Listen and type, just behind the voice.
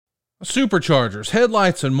Superchargers,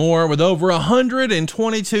 headlights, and more. With over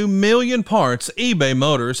 122 million parts, eBay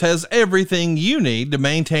Motors has everything you need to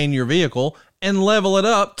maintain your vehicle and level it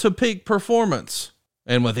up to peak performance.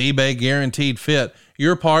 And with eBay Guaranteed Fit,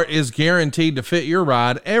 your part is guaranteed to fit your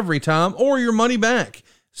ride every time or your money back.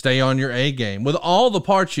 Stay on your A game with all the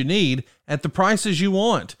parts you need at the prices you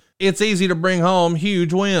want. It's easy to bring home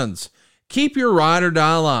huge wins. Keep your ride or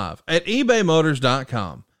die alive at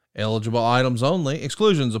ebaymotors.com. Eligible items only.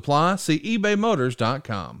 Exclusions apply. See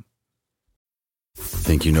ebaymotors.com.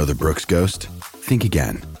 Think you know the Brooks Ghost? Think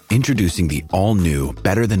again. Introducing the all-new,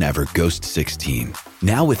 better-than-ever Ghost 16.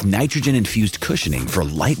 Now with nitrogen-infused cushioning for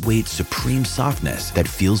lightweight, supreme softness that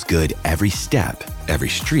feels good every step, every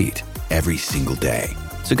street, every single day.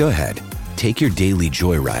 So go ahead, take your daily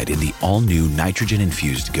joyride in the all-new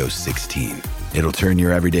nitrogen-infused Ghost 16. It'll turn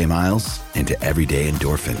your everyday miles into everyday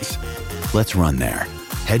endorphins. Let's run there.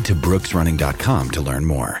 Head to brooksrunning.com to learn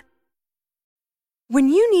more. When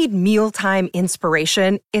you need mealtime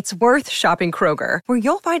inspiration, it's worth shopping Kroger, where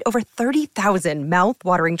you'll find over 30,000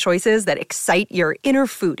 mouth-watering choices that excite your inner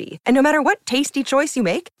foodie. And no matter what tasty choice you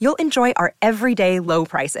make, you'll enjoy our everyday low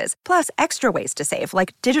prices, plus extra ways to save,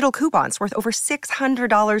 like digital coupons worth over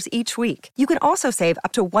 $600 each week. You can also save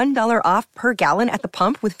up to $1 off per gallon at the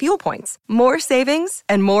pump with fuel points. More savings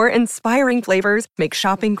and more inspiring flavors make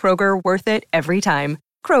shopping Kroger worth it every time.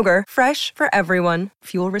 Kroger, fresh for everyone.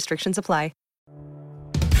 Fuel restrictions apply.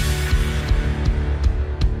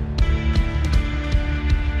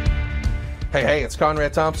 Hey, it's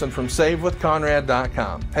Conrad Thompson from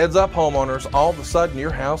SaveWithConrad.com. Heads up, homeowners, all of a sudden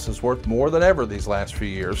your house is worth more than ever these last few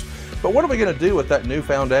years. But what are we going to do with that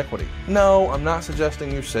newfound equity? No, I'm not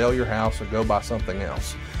suggesting you sell your house and go buy something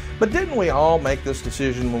else. But didn't we all make this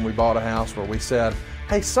decision when we bought a house where we said,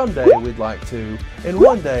 hey, someday we'd like to, and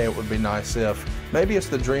one day it would be nice if, maybe it's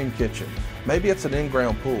the dream kitchen, maybe it's an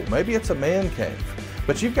in-ground pool, maybe it's a man cave.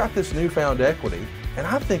 But you've got this newfound equity, and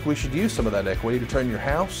I think we should use some of that equity to turn your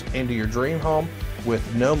house into your dream home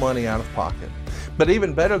with no money out of pocket. But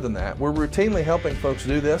even better than that, we're routinely helping folks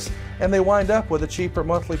do this, and they wind up with a cheaper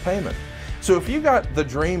monthly payment. So if you got the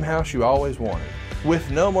dream house you always wanted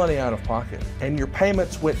with no money out of pocket and your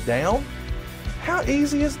payments went down, how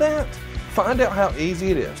easy is that? Find out how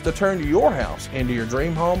easy it is to turn your house into your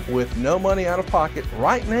dream home with no money out of pocket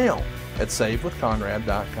right now at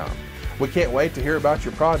SaveWithConrad.com. We can't wait to hear about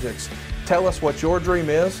your projects. Tell us what your dream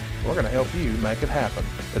is. We're going to help you make it happen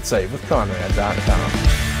at SaveWithConrad.com.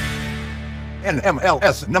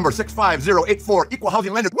 NMLS number 65084, Equal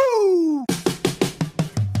Housing Lender. Woo!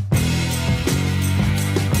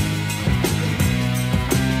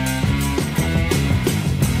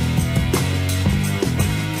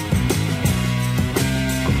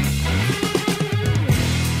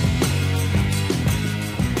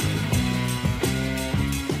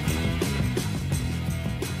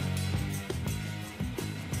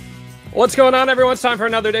 What's going on, everyone? It's time for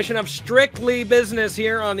another edition of Strictly Business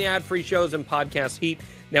here on the Ad-Free Shows and Podcast Heat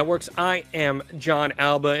Networks. I am John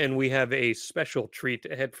Alba, and we have a special treat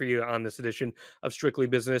ahead for you on this edition of Strictly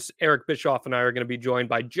Business. Eric Bischoff and I are going to be joined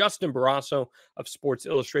by Justin Barrasso of Sports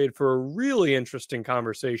Illustrated for a really interesting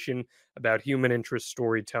conversation about human interest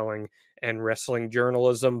storytelling and wrestling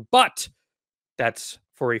journalism. But that's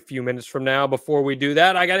for a few minutes from now. Before we do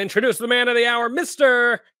that, I got to introduce the man of the hour,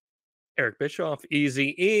 Mr. Eric Bischoff,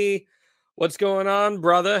 Easy E. What's going on,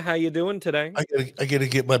 brother? How you doing today? I gotta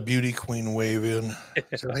get my beauty queen wave in.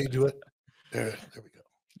 Is that how you do it? There we go.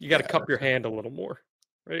 You got to cup your hand a little more.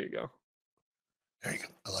 There you go. There you go.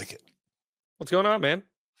 I like it. What's going on, man?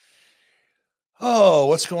 Oh,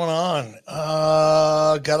 what's going on?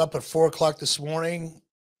 Got up at 4:00 this morning,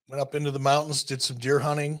 went up into the mountains, did some deer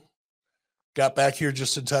hunting, got back here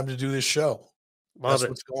just in time to do this show. That's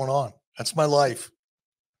what's going on. That's my life.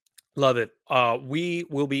 Love it. We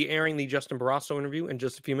will be airing the Justin Barrasso interview in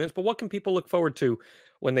just a few minutes, but what can people look forward to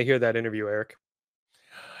when they hear that interview, Eric?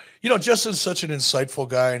 You know, Justin's such an insightful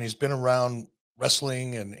guy, and he's been around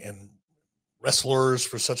wrestling and wrestlers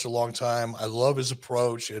for such a long time. I love his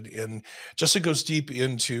approach, and Justin goes deep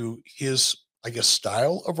into his, I guess,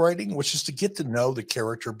 style of writing, which is to get to know the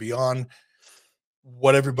character beyond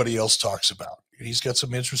what everybody else talks about. He's got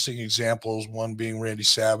some interesting examples, one being Randy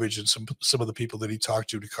Savage and some of the people that he talked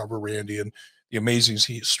to cover Randy and the amazing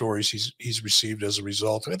stories he's received as a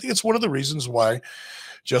result. And I think it's one of the reasons why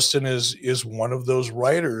Justin is one of those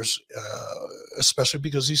writers, especially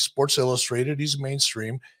because he's Sports Illustrated, he's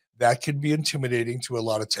mainstream. That can be intimidating to a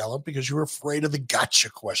lot of talent because you're afraid of the gotcha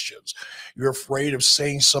questions. You're afraid of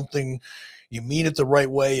saying something, you mean it the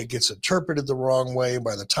right way, it gets interpreted the wrong way.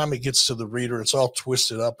 By the time it gets to the reader, it's all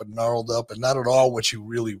twisted up and gnarled up and not at all what you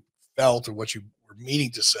really felt or what you were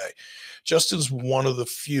meaning to say. Justin's one of the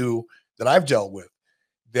few that I've dealt with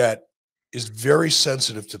that is very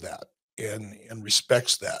sensitive to that and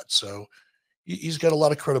respects that. So he's got a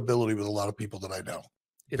lot of credibility with a lot of people that I know.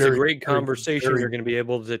 It's a great conversation. You're going to be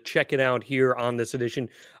able to check it out here on this edition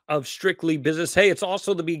of Strictly Business. Hey, it's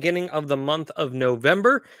also the beginning of the month of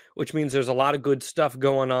November, which means there's a lot of good stuff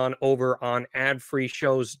going on over on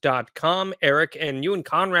adfreeshows.com. Eric, and you and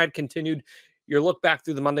Conrad continued your look back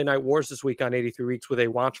through the Monday Night Wars this week on 83 Weeks with a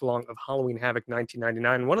watch-along of Halloween Havoc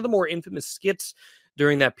 1999. One of the more infamous skits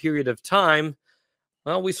during that period of time,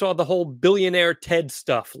 well, we saw the whole billionaire Ted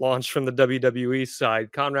stuff launched from the WWE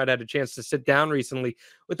side. Conrad had a chance to sit down recently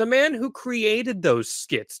with the man who created those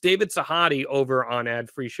skits, David Sahadi, over on Ad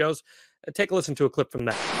Free Shows. Take a listen to a clip from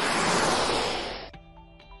that.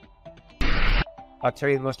 I'll tell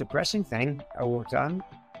you the most depressing thing I worked on,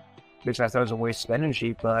 which I thought was a waste of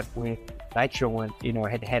energy, but when Nitro went,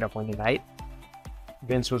 head-to-head up Monday night,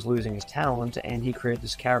 Vince was losing his talent, and he created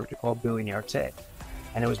this character called Billionaire Ted.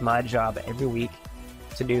 And it was my job every week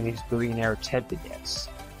to do these Billionaire Ted vignettes.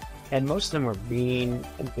 And most of them were mean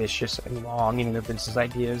and vicious and wrong. They're Vince's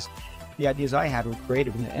ideas. The ideas I had were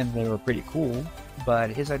creative and they were pretty cool, but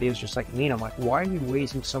his ideas just like mean. I'm like, why are you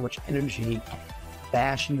wasting so much energy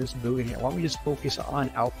bashing this billionaire? Why don't we just focus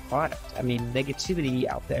on our product? Negativity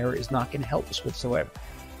out there is not going to help us whatsoever.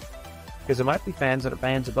 Because there might be fans that are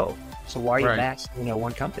fans of both. So why are you bashing,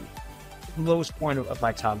 one company? The lowest point of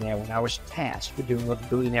my time there when I was tasked with doing the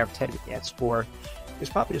Billionaire Ted vignettes for, it was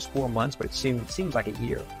probably just 4 months, but it seems like a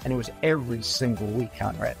year. And it was every single week,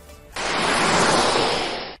 Conrad.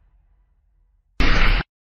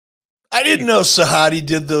 I didn't know Sahadi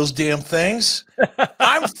did those damn things.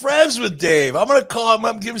 I'm friends with Dave. I'm going to call him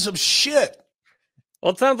up and give him some shit.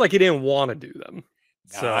 Well, it sounds like he didn't want to do them.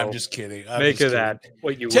 So I'm just kidding. Make of that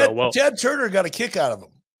what you will. Well, Ted Turner got a kick out of him.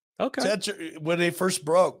 Okay. When they first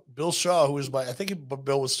broke, Bill Shaw, who was I think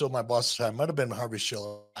Bill was still my boss at the time, might have been Harvey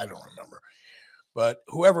Schiller. I don't remember. But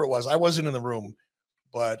whoever it was, I wasn't in the room.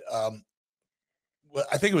 But I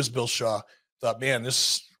think it was Bill Shaw. Thought, man,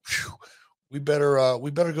 we better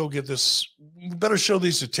go get this. We better show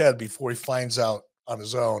these to Ted before he finds out on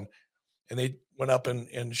his own. And they went up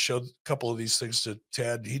and showed a couple of these things to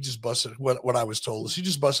Ted. He just busted. What I was told is he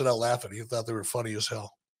just busted out laughing. He thought they were funny as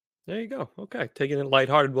hell. There you go. Okay. Taking it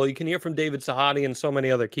lighthearted. Well, you can hear from David Sahadi and so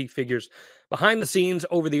many other key figures behind the scenes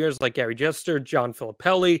over the years, like Gary Jester, John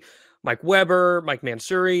Filippelli, Mike Weber, Mike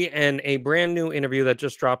Mansouri, and a brand new interview that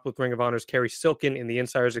just dropped with Ring of Honor's Kerry Silkin in the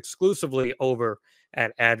Insiders exclusively over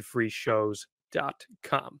at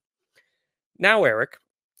adfreeshows.com. Now, Eric,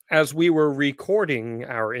 as we were recording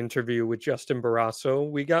our interview with Justin Barrasso,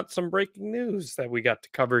 we got some breaking news that we got to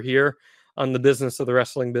cover here on the business of the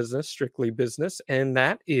wrestling business, Strictly Business, and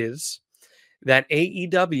that is that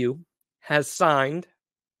AEW has signed,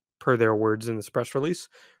 per their words in this press release,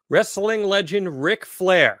 wrestling legend Ric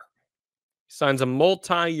Flair. He signs a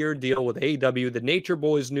multi-year deal with AEW. The Nature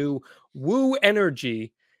Boy's new Woo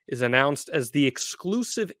Energy is announced as the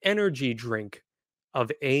exclusive energy drink of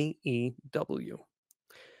AEW.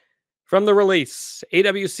 From the release,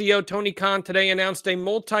 AEW CEO Tony Khan today announced a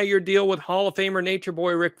multi-year deal with Hall of Famer Nature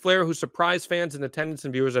Boy Ric Flair, who surprised fans in attendance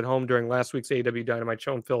and viewers at home during last week's AEW Dynamite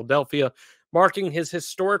show in Philadelphia, marking his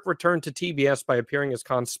historic return to TBS by appearing as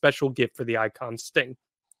Khan's special gift for the icon Sting.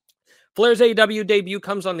 Flair's AEW debut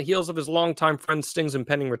comes on the heels of his longtime friend Sting's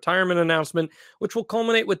impending retirement announcement, which will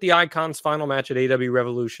culminate with the Icon's final match at AEW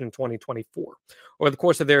Revolution in 2024. Over the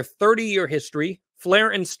course of their 30-year history, Flair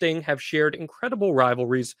and Sting have shared incredible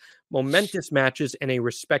rivalries, momentous matches, and a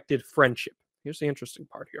respected friendship. Here's the interesting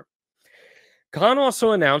part here. Khan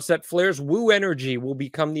also announced that Flair's Woo Energy will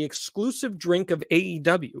become the exclusive drink of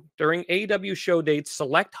AEW. During AEW show dates,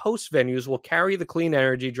 select host venues will carry the clean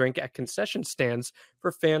energy drink at concession stands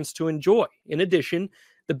for fans to enjoy. In addition,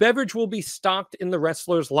 the beverage will be stocked in the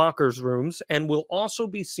wrestlers' lockers rooms and will also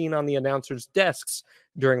be seen on the announcers' desks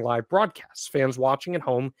during live broadcasts. Fans watching at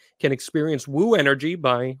home can experience Woo Energy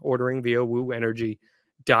by ordering via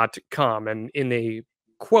wooenergy.com. And in a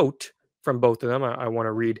quote from both of them, I want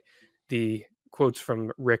to read the quotes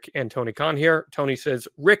from Rick and Tony Khan here. Tony says,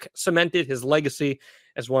 Rick cemented his legacy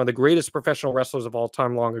as one of the greatest professional wrestlers of all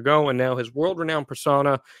time long ago, and now his world-renowned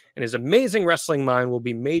persona and his amazing wrestling mind will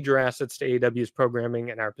be major assets to AEW's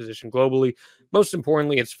programming and our position globally. Most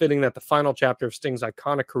importantly, it's fitting that the final chapter of Sting's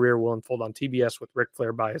iconic career will unfold on TBS with Ric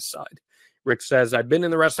Flair by his side. Rick says, I've been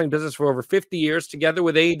in the wrestling business for over 50 years. Together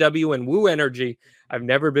with AEW and Woo Energy, I've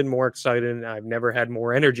never been more excited and I've never had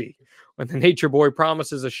more energy. When the Nature Boy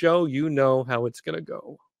promises a show, you know how it's going to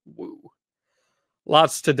go. Woo.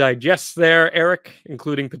 Lots to digest there, Eric,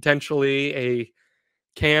 including potentially a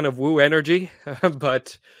can of Woo Energy,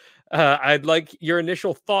 but I'd like your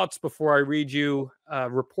initial thoughts before I read you a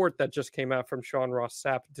report that just came out from Sean Ross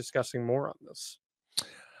Sapp discussing more on this.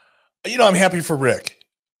 I'm happy for Rick.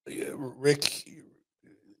 Rick,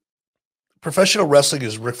 professional wrestling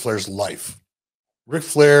is Ric Flair's life. Ric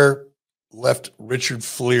Flair left Richard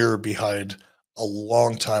Fleer behind a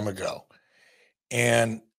long time ago.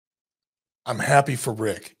 And I'm happy for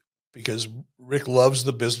Rick because Rick loves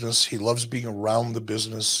the business. He loves being around the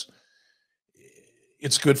business.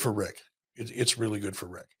 It's good for Rick. It's really good for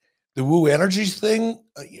Rick. The Woo Energy thing,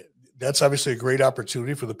 that's obviously a great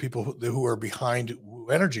opportunity for the people who are behind Woo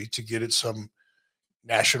Energy to get it some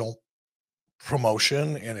national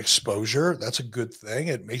promotion and exposure. That's a good thing.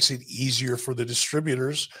 It makes it easier for the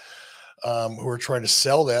distributors who are trying to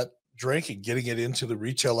sell that drink and getting it into the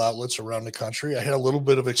retail outlets around the country. I had a little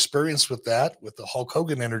bit of experience with that with the Hulk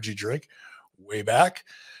Hogan energy drink way back.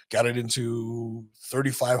 Got it into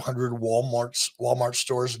 3,500 Walmart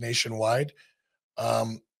stores nationwide.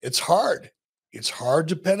 It's hard. It's hard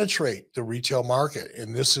to penetrate the retail market.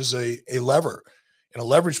 And this is a lever and a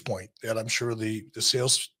leverage point that I'm sure the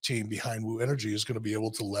sales team behind Woo Energy is going to be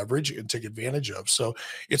able to leverage and take advantage of. So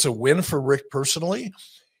it's a win for Rick personally.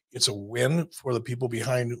 It's a win for the people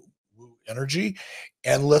behind Woo Energy.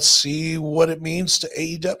 And let's see what it means to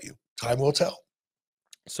AEW. Time will tell.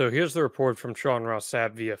 So here's the report from Sean Ross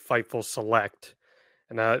Sapp via Fightful Select.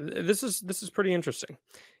 And this is pretty interesting.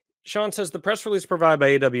 Sean says the press release provided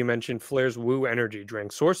by AEW mentioned Flair's Woo Energy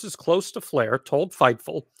drink. Sources close to Flair told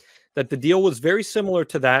Fightful that the deal was very similar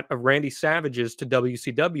to that of Randy Savage's to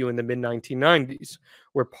WCW in the mid-1990s,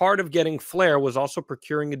 where part of getting Flair was also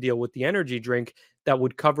procuring a deal with the energy drink that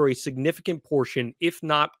would cover a significant portion, if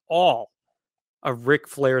not all, of Ric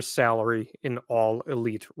Flair's salary in All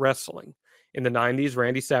Elite Wrestling. In the 90s,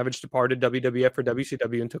 Randy Savage departed WWF for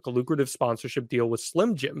WCW and took a lucrative sponsorship deal with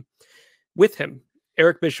Slim Jim. With him,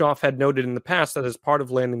 Eric Bischoff had noted in the past that as part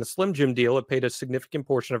of landing the Slim Jim deal, it paid a significant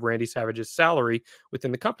portion of Randy Savage's salary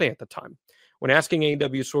within the company at the time. When asking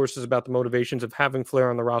AEW sources about the motivations of having Flair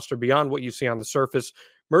on the roster beyond what you see on the surface,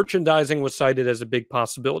 merchandising was cited as a big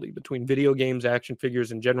possibility. Between video games, action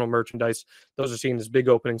figures, and general merchandise, those are seen as big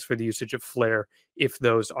openings for the usage of Flair if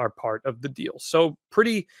those are part of the deal. So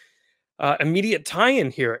pretty immediate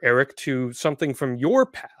tie-in here, Eric, to something from your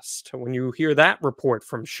past. When you hear that report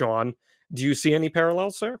from Sean, do you see any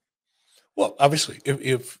parallels there? Well, obviously,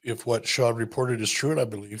 if what Sean reported is true, and I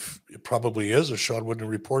believe it probably is, or Sean wouldn't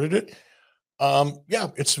have reported it, yeah,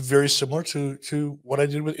 it's very similar to what I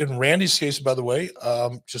did in Randy's case, by the way.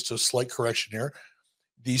 Just a slight correction here.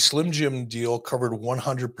 The Slim Jim deal covered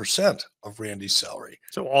 100% of Randy's salary.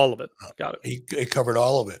 So all of it. Got it. It covered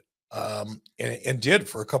all of it. And did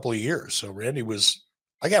for a couple of years. So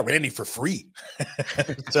I got Randy for free.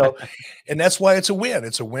 So, and that's why it's a win.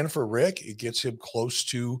 It's a win for Rick. It gets him close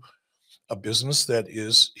to a business that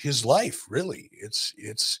is his life. Really, it's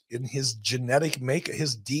in his genetic makeup,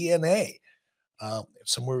 his DNA. If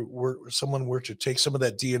someone were to take some of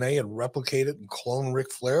that DNA and replicate it and clone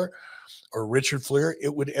Ric Flair or Richard Fleer,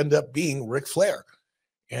 it would end up being Ric Flair.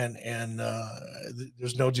 And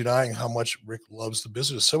there's no denying how much Rick loves the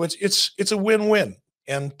business. So it's a win-win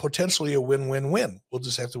and potentially a win-win-win. We'll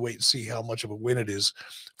just have to wait and see how much of a win it is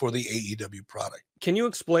for the AEW product. Can you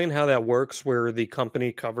explain how that works, where the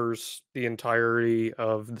company covers the entirety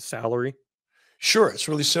of the salary? Sure, it's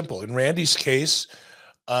really simple. In Randy's case,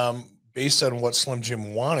 based on what Slim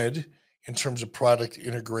Jim wanted in terms of product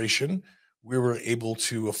integration, we were able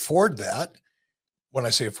to afford that. When I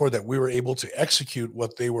say afford that, we were able to execute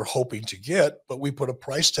what they were hoping to get, but we put a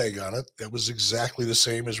price tag on it that was exactly the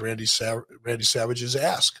same as Randy Savage's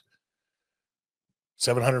ask.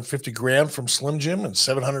 $750,000 from Slim Jim and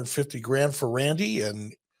 $750,000 for Randy,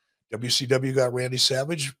 and WCW got Randy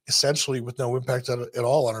Savage essentially with no impact at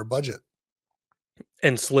all on our budget.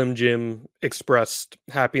 And Slim Jim expressed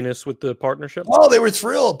happiness with the partnership? Oh, they were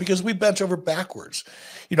thrilled because we bent over backwards.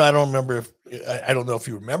 I don't know if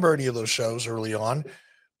you remember any of those shows early on,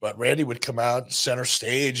 but Randy would come out center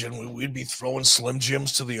stage and we'd be throwing Slim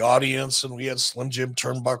Jims to the audience, and we had Slim Jim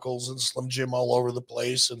turnbuckles and Slim Jim all over the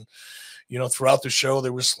place. And, throughout the show,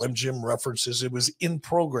 there was Slim Jim references. It was in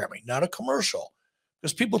programming, not a commercial,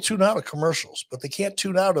 because people tune out of commercials, but they can't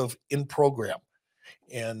tune out of in program.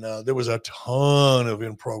 And there was a ton of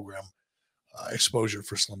in-program exposure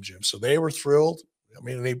for Slim Jim. So they were thrilled. I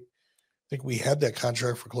mean, I think we had that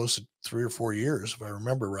contract for close to 3 or 4 years, if I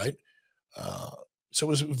remember right. So it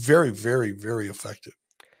was very, very, very effective.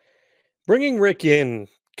 Bringing Rick in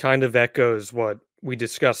kind of echoes what we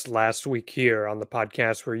discussed last week here on the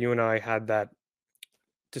podcast, where you and I had that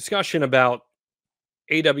discussion about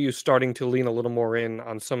AW is starting to lean a little more in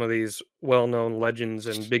on some of these well-known legends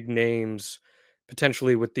and big names,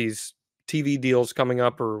 potentially with these TV deals coming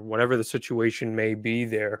up or whatever the situation may be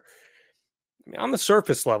there. I mean, on the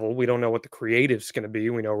surface level, we don't know what the creative's going to be.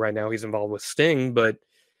 We know right now he's involved with Sting, but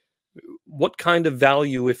what kind of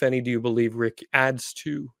value, if any, do you believe Rick adds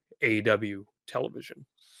to AEW television?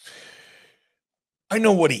 I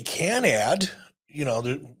know what he can add.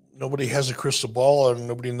 Nobody has a crystal ball and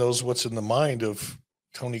nobody knows what's in the mind of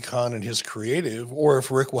Tony Khan and his creative, or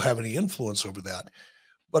if Rick will have any influence over that.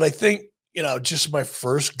 But I think, just my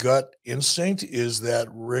first gut instinct is that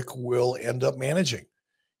Rick will end up managing.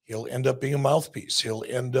 He'll end up being a mouthpiece. He'll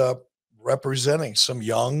end up representing some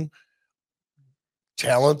young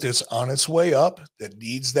talent that's on its way up, that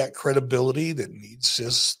needs that credibility, that needs,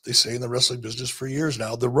 as they say in the wrestling business for years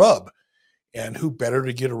now, the rub. And who better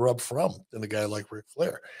to get a rub from than a guy like Ric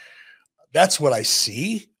Flair? That's what I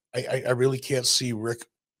see. I really can't see Rick,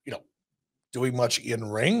 doing much in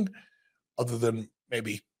ring other than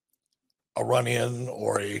maybe a run in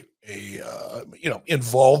or a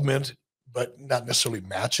involvement, but not necessarily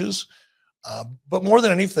matches. But more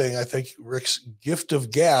than anything, I think Rick's gift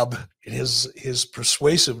of gab and his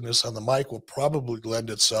persuasiveness on the mic will probably lend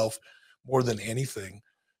itself more than anything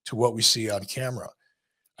to what we see on camera.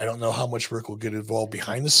 I don't know how much Rick will get involved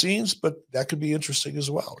behind the scenes, but that could be interesting as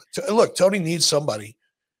well. Look, Tony needs somebody.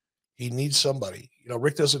 He needs somebody.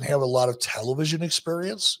 Rick doesn't have a lot of television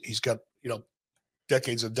experience. He's got,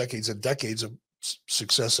 decades and decades and decades of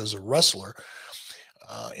success as a wrestler.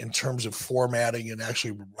 In terms of formatting and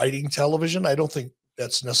actually writing television, I don't think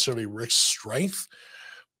that's necessarily Rick's strength.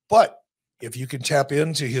 But if you can tap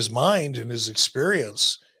into his mind and his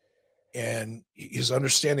experience and his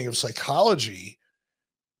understanding of psychology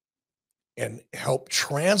and help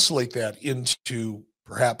translate that into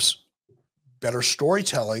perhaps better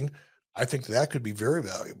storytelling, I think that could be very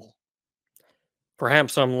valuable.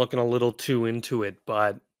 Perhaps I'm looking a little too into it,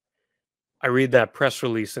 but I read that press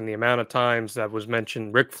release and the amount of times that was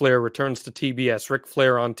mentioned, Ric Flair returns to TBS, Ric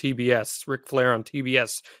Flair on TBS, Ric Flair on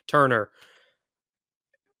TBS, Turner.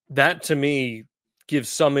 That to me gives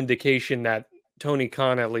some indication that Tony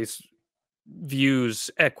Khan at least views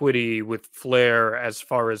equity with Flair as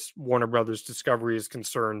far as Warner Brothers Discovery is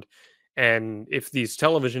concerned. And if these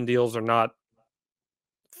television deals are not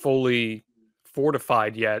fully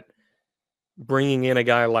fortified yet, bringing in a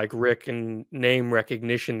guy like Rick and name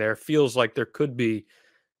recognition there feels like there could be,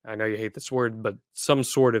 I know you hate this word, but some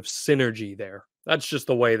sort of synergy there. That's just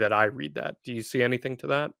the way that I read that. Do you see anything to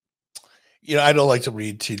that? I don't like to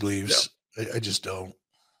read tea leaves. No. I just don't.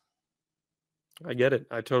 I get it.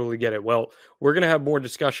 I totally get it. Well, we're going to have more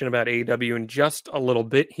discussion about AEW in just a little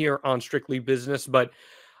bit here on Strictly Business, but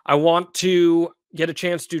I want to get a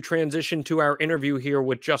chance to transition to our interview here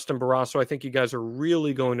with Justin Barrasso. I think you guys are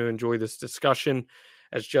really going to enjoy this discussion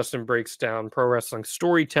as Justin breaks down pro wrestling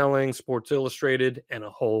storytelling, Sports Illustrated, and a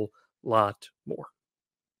whole lot more.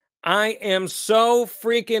 I am so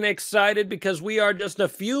freaking excited because we are just a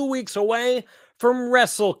few weeks away from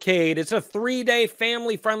WrestleCade. It's a 3-day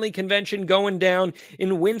family-friendly convention going down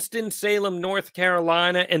in Winston-Salem, North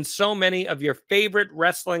Carolina, and so many of your favorite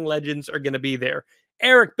wrestling legends are going to be there.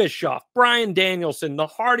 Eric Bischoff, Bryan Danielson, the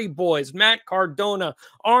Hardy Boys, Matt Cardona,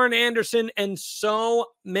 Arn Anderson, and so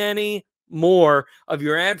many more of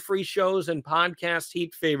your ad-free shows and podcast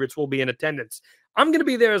heat favorites will be in attendance. I'm going to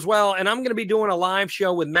be there as well, and I'm going to be doing a live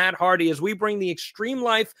show with Matt Hardy as we bring the extreme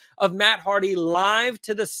life of Matt Hardy live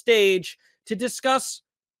to the stage to discuss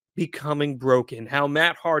becoming broken, how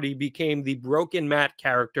Matt Hardy became the Broken Matt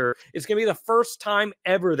character. It's going to be the first time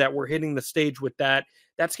ever that we're hitting the stage with that.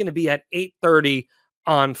 That's going to be at 8:30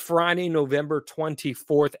 on Friday, November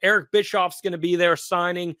 24th. Eric Bischoff's going to be there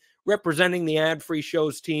signing, representing the ad-free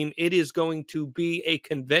shows team. It is going to be a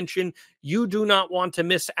convention you do not want to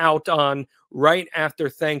miss out on right after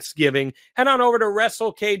Thanksgiving. Head on over to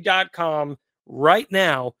WrestleCade.com right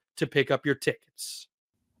now to pick up your tickets.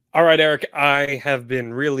 All right, Eric, I have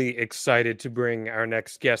been really excited to bring our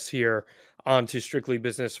next guest here onto Strictly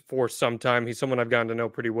Business for some time. He's someone I've gotten to know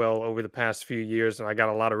pretty well over the past few years, and I got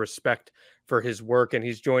a lot of respect for his work, and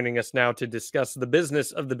he's joining us now to discuss the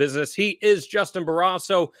business of the business. He is Justin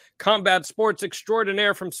Barrasso, combat sports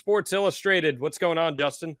extraordinaire from Sports Illustrated. What's going on,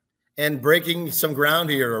 Justin? And breaking some ground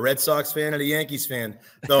here, a Red Sox fan and a Yankees fan.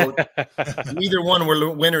 Though neither one were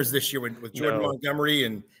winners this year with Jordan Montgomery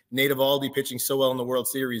and Nate Eovaldi pitching so well in the World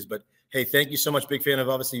Series. But, hey, thank you so much. Big fan of,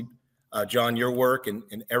 obviously, John, your work, and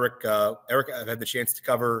Eric. Eric, I've had the chance to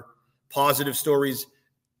cover positive stories,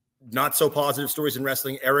 not so positive stories in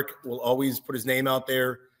wrestling. Eric will always put his name out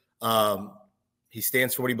there. He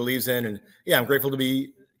stands for what he believes in. And, yeah, I'm grateful to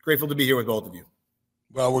be here with both of you.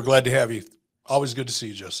 Well, we're glad to have you. Always good to see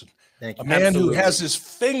you, Justin. Thank you. A man Absolutely. who has his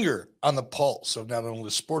finger on the pulse of not only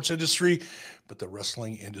the sports industry, but the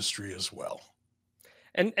wrestling industry as well.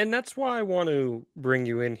 And that's why I want to bring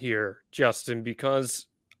you in here, Justin, because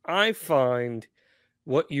I find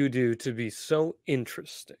what you do to be so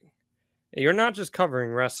interesting. You're not just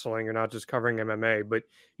covering wrestling, you're not just covering MMA, but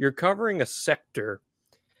you're covering a sector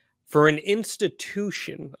for an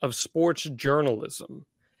institution of sports journalism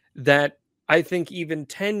that I think even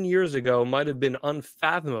 10 years ago might have been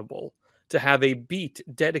unfathomable to have a beat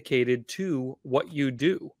dedicated to what you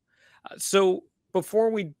do. So before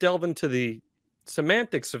we delve into the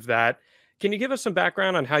semantics of that, can you give us some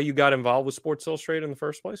background on how you got involved with Sports Illustrated in the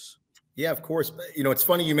first place? Yeah, of course. You know, it's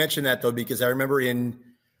funny you mentioned that, though, because I remember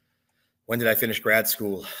when did I finish grad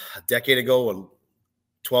school? A decade ago,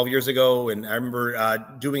 12 years ago. And I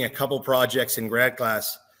remember doing a couple projects in grad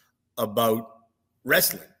class about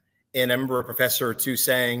wrestling. And I remember a professor or two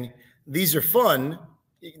saying, these are fun.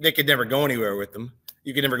 They could never go anywhere with them.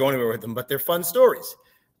 You could never go anywhere with them, but they're fun stories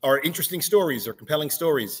or interesting stories or compelling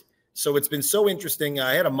stories. So it's been so interesting.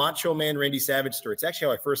 I had a Macho Man Randy Savage story. It's actually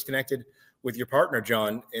how I first connected with your partner,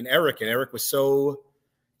 John, and Eric. And Eric was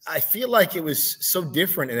I feel like it was so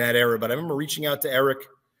different in that era, but I remember reaching out to Eric.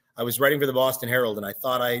 I was writing for the Boston Herald, and I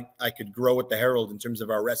thought I could grow with the Herald in terms of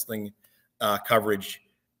our wrestling coverage.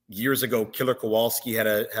 Years ago, Killer Kowalski had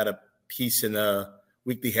a piece in the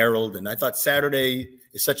Weekly Herald, and I thought Saturday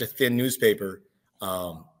is such a thin newspaper.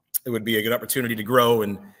 It would be a good opportunity to grow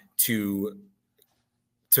and to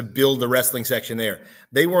build the wrestling section there.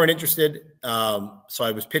 They weren't interested. So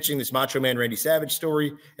I was pitching this Macho Man Randy Savage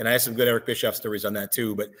story, and I had some good Eric Bischoff stories on that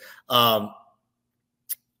too. But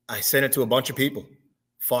I sent it to a bunch of people,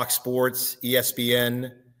 Fox Sports,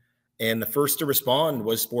 ESPN, and the first to respond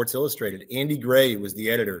was Sports Illustrated. Andy Gray was the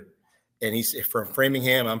editor, and he's from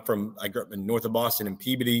Framingham. I grew up in north of Boston in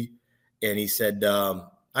Peabody. And he said, I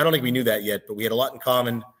don't think we knew that yet, but we had a lot in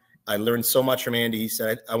common. I learned so much from Andy. He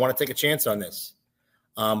said, I want to take a chance on this.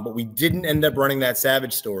 But we didn't end up running that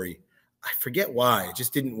Savage story. I forget why. It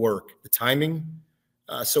just didn't work. The timing.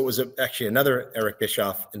 So it was actually another Eric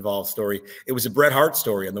Bischoff involved story. It was a Bret Hart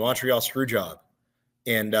story on the Montreal Screwjob.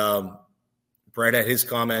 And Bret had his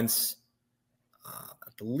comments. I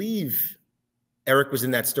believe Eric was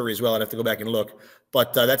in that story as well. I'd have to go back and look.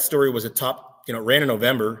 But that story was a top, it ran in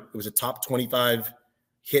November. It was a top 25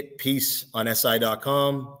 hit piece on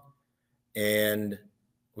SI.com. And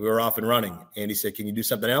we were off and running. And he said, can you do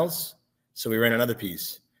something else? So we ran another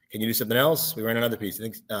piece. Can you do something else? We ran another piece. I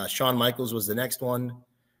think Shawn Michaels was the next one.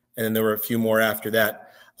 And then there were a few more after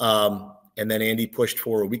that. And then Andy pushed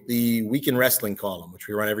for a weekly Week in Wrestling column, which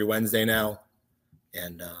we run every Wednesday now.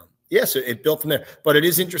 And so it built from there. But it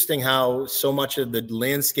is interesting how so much of the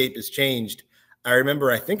landscape has changed. I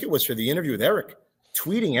remember, I think it was for the interview with Eric,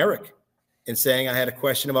 tweeting Eric and saying I had a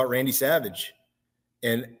question about Randy Savage.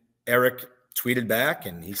 And Eric tweeted back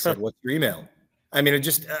and he said, what's your email? I mean,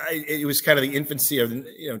 it was kind of the infancy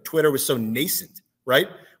of, Twitter was so nascent, right?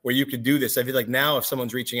 Where you could do this. I feel like now if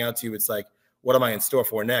someone's reaching out to you, it's like, what am I in store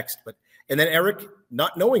for next? And then Eric,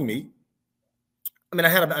 not knowing me, I mean,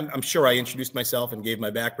 I'm sure I introduced myself and gave my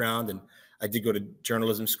background, and I did go to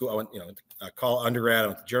journalism school. I went, undergrad. I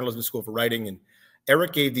went to journalism school for writing, and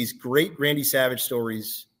Eric gave these great Randy Savage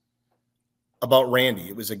stories about Randy.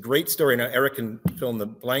 It was a great story. Now Eric can fill in the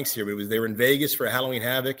blanks here, but they were in Vegas for a Halloween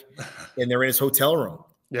Havoc, and they're in his hotel room.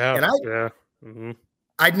 Yeah. And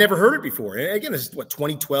I'd never heard it before. And again, this is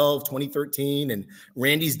 2012, 2013, and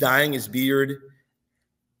Randy's dyeing his beard.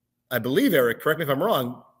 I believe, Eric, correct me if I'm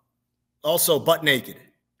wrong, also butt naked.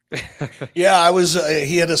 Yeah, I was.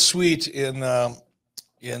 He had a suite in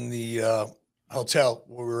the hotel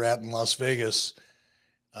where we were at in Las Vegas,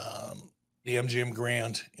 the MGM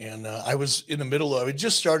Grand, and I was in the middle of. I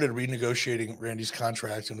just started renegotiating Randy's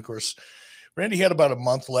contract, and of course, Randy had about a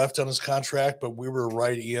month left on his contract, but we were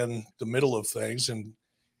right in the middle of things, and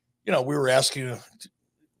we were asking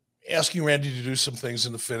Randy to do some things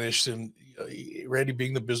in the finish, and Randy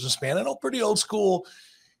being the businessman, I know, pretty old school.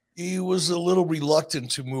 He was a little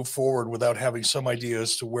reluctant to move forward without having some idea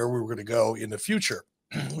as to where we were going to go in the future,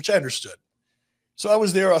 which I understood. So I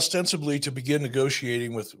was there ostensibly to begin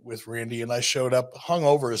negotiating with Randy, and I showed up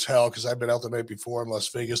hungover as hell because I'd been out the night before in Las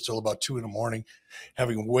Vegas till about 2 a.m,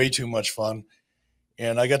 having way too much fun.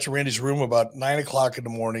 And I got to Randy's room about 9 o'clock in the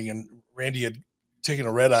morning, and Randy had taken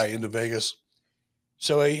a red eye into Vegas.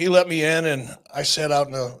 So he let me in, and I sat out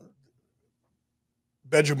in the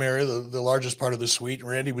bedroom area, the largest part of the suite, and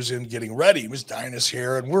Randy was in getting ready. He was dyeing his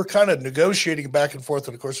hair, and we're kind of negotiating back and forth.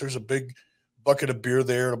 And of course, there's a big bucket of beer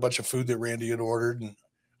there and a bunch of food that Randy had ordered. And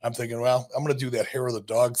I'm thinking, well, I'm going to do that hair of the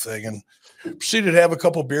dog thing, and proceeded to have a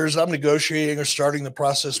couple beers. I'm negotiating or starting the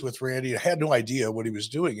process with Randy. I had no idea what he was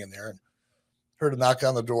doing in there, and heard a knock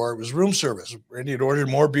on the door. It was room service. Randy had ordered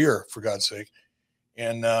more beer, for God's sake.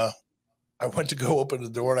 And I went to go open the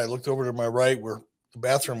door, and I looked over to my right where the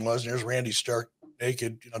bathroom was, and there's Randy stark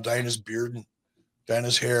naked, dyeing his beard and dyeing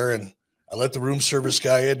his hair. And I let the room service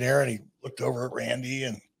guy in there, and he looked over at Randy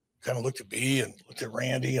and kind of looked at me and looked at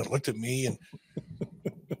Randy and looked at me, and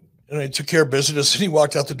I took care of business, and he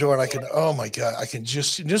walked out the door, and I could, oh my God, I can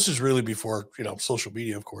just, this is really before, social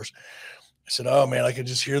media, of course. I said, oh man, I can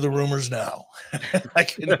just hear the rumors now. I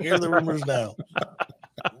can hear the rumors now.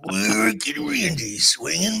 Look at Randy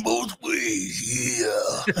swinging both ways.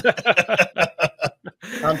 Yeah.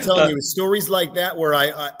 I'm telling you, stories like that where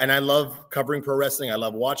I love covering pro wrestling. I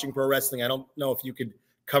love watching pro wrestling. I don't know if you could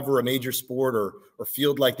cover a major sport or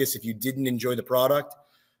field like this if you didn't enjoy the product.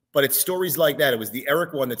 But it's stories like that. It was the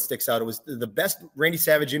Eric one that sticks out. It was the best Randy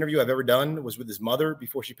Savage interview I've ever done was with his mother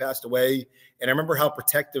before she passed away. And I remember how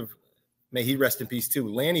protective, may he rest in peace too,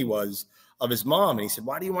 Lanny was of his mom. And he said,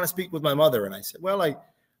 why do you want to speak with my mother? And I said, well,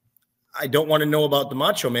 I don't want to know about the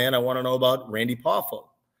Macho Man. I want to know about Randy Poffo.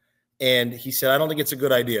 And he said, I don't think it's a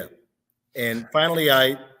good idea. And finally,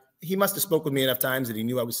 he must have spoke with me enough times that he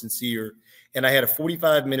knew I was sincere. And I had a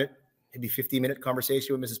 45-minute, maybe 50-minute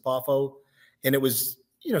conversation with Mrs. Poffo. And it was,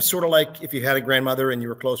 sort of like if you had a grandmother and you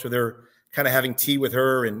were close with her, kind of having tea with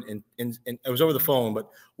her. And it was over the phone, but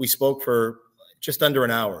we spoke for just under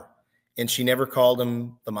an hour. And she never called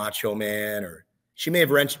him the Macho Man, or she may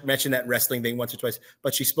have mentioned that wrestling thing once or twice,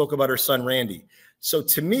 but she spoke about her son, Randy. So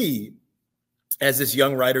to me, as this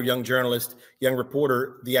young writer, young journalist, young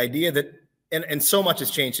reporter, the idea that, and so much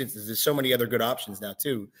has changed since there's so many other good options now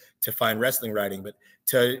too, to find wrestling writing, but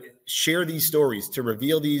to share these stories, to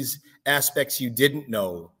reveal these aspects you didn't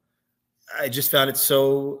know. I just found it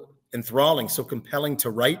so enthralling, so compelling to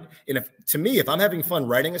write. And to me, if I'm having fun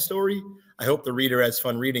writing a story, I hope the reader has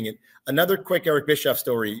fun reading it. Another quick Eric Bischoff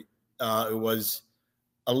story. It was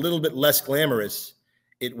a little bit less glamorous.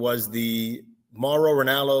 It was the Mauro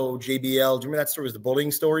Ranallo JBL. Do you remember that story? It was the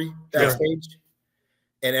bullying story backstage. Sure.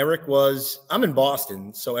 And Eric I'm in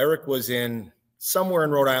Boston. So Eric was somewhere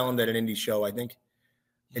in Rhode Island at an indie show, I think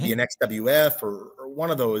maybe an XWF or one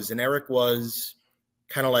of those. And Eric was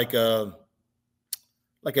kind of like a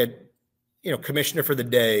commissioner for the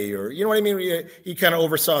day, or, you know what I mean? He kind of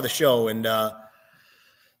oversaw the show. And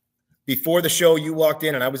before the show, you walked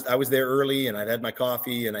in, and I was there early, and I'd had my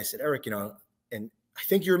coffee, and I said, Eric, and I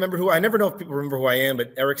think you remember I never know if people remember who I am,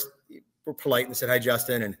 but Eric's polite and said, hi,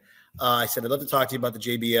 Justin. And I said, I'd love to talk to you about the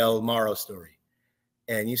JBL Morrow story.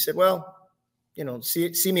 And you said, well,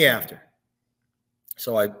 see me after.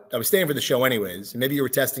 So I was staying for the show anyways. Maybe you were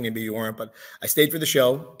testing, maybe you weren't, but I stayed for the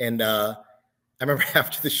show. And I remember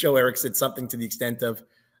after the show, Eric said something to the extent of,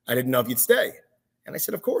 I didn't know if you'd stay. And I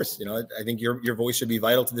said, of course, I think your voice should be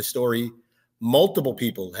vital to the story. Multiple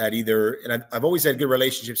people had and I've always had good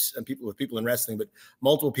relationships with people in wrestling, but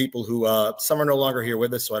multiple people who, some are no longer here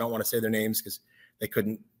with us, so I don't want to say their names because they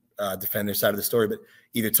couldn't defend their side of the story, but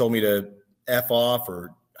either told me to F off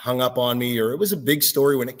or hung up on me, or it was a big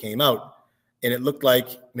story when it came out. And it looked like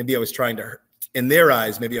maybe I was trying to in their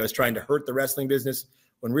eyes, maybe I was trying to hurt the wrestling business,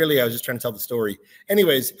 when really I was just trying to tell the story.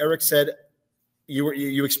 Anyways, Eric said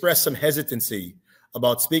you expressed some hesitancy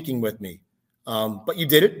about speaking with me, but you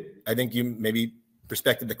did it. I think you maybe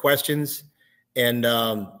respected the questions, and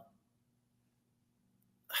I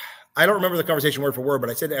don't remember the conversation word for word,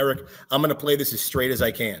 but I said to Eric, I'm going to play this as straight as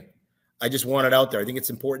I can. I just want it out there. I think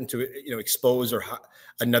it's important to expose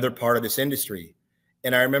another part of this industry.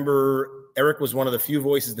 And I remember Eric was one of the few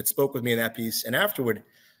voices that spoke with me in that piece. And afterward,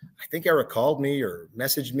 I think Eric called me or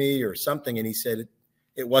messaged me or something. And he said,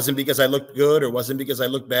 it wasn't because I looked good or it wasn't because I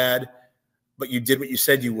looked bad, but you did what you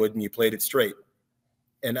said you would and you played it straight.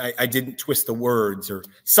 And I didn't twist the words or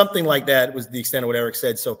something like that was the extent of what Eric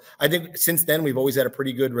said. So I think since then, we've always had a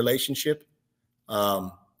pretty good relationship,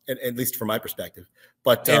 at least from my perspective.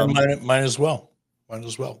 But mine as well. Mine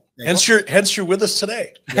as well. Hence you're with us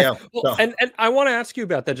today. Yeah. Well, and I want to ask you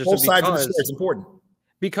about that. Just both sides of the story. It's important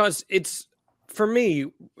because it's, for me,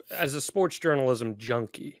 as a sports journalism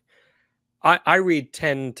junkie, I read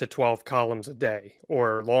 10 to 12 columns a day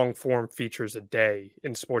or long form features a day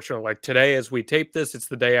in sports journal. Like today, as we tape this, it's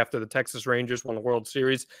the day after the Texas Rangers won the World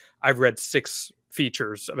Series. I've read 6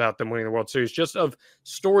 features about them winning the World Series, just of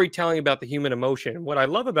storytelling about the human emotion. And what I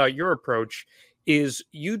love about your approach is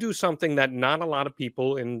you do something that not a lot of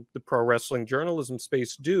people in the pro wrestling journalism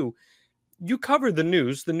space do. You cover the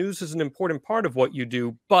news. The news is an important part of what you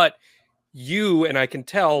do, but you, and I can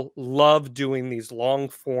tell, love doing these long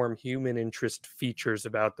form human interest features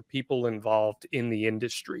about the people involved in the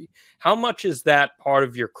industry. How much is that part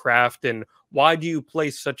of your craft, and why do you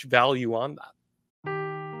place such value on that?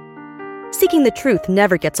 Seeking the truth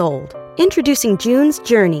never gets old. Introducing June's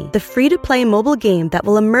Journey, the free-to-play mobile game that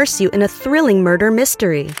will immerse you in a thrilling murder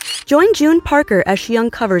mystery. Join June Parker as she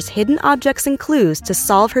uncovers hidden objects and clues to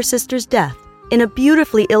solve her sister's death in a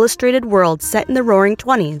beautifully illustrated world set in the Roaring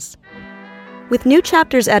 '20s. With new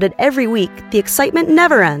chapters added every week, the excitement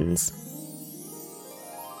never ends.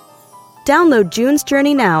 Download June's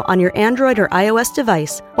Journey now on your Android or iOS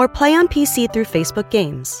device, or play on PC through Facebook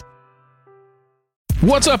Games.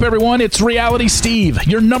 What's up, everyone? It's Reality Steve,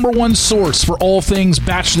 your number one source for all things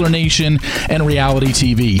Bachelor Nation and reality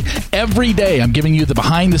TV. Every day, I'm giving you the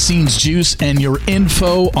behind-the-scenes juice and your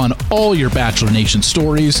info on all your Bachelor Nation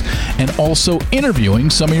stories, and also interviewing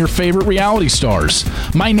some of your favorite reality stars.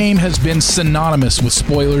 My name has been synonymous with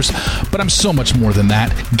spoilers, but I'm so much more than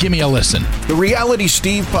that. Give me a listen. The Reality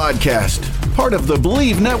Steve Podcast, part of the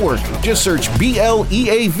Believe Network. Just search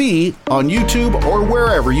BLEAV on YouTube or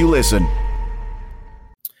wherever you listen.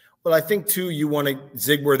 Well, I think, too, you want to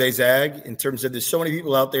zig where they zag in terms of there's so many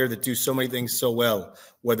people out there that do so many things so well,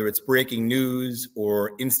 whether it's breaking news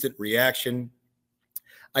or instant reaction.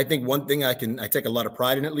 I think one thing I take a lot of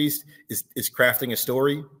pride in, at least, is crafting a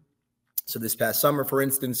story. So this past summer, for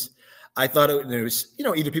instance, I thought it was,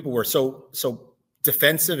 either people were so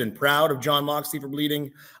defensive and proud of John Moxley for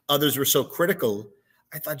bleeding. Others were so critical.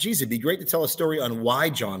 I thought, geez, it'd be great to tell a story on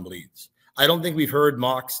why John bleeds. I don't think we've heard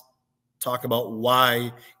Mox talk about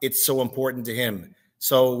why it's so important to him.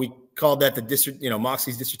 So we called that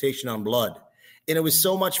Moxley's dissertation on blood. And it was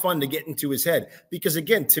so much fun to get into his head because,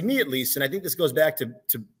 again, to me at least, and I think this goes back to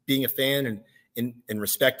being a fan and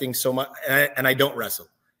respecting so much. And I don't wrestle,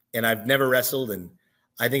 and I've never wrestled, and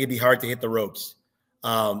I think it'd be hard to hit the ropes.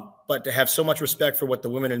 But to have so much respect for what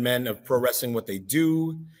the women and men of pro wrestling, what they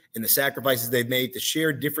do, and the sacrifices they've made to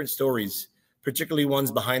share different stories, particularly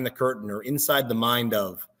ones behind the curtain or inside the mind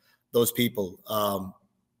of those people.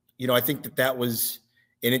 I think that was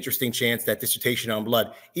an interesting chance, that dissertation on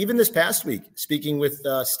blood. Even this past week, speaking with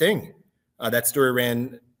Sting, that story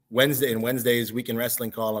ran Wednesday in Wednesday's Week in Wrestling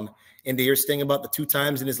column, and to hear Sting about the 2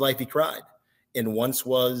 times in his life he cried. And once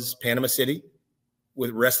was Panama City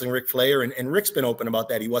with wrestling Ric Flair, and Rick's been open about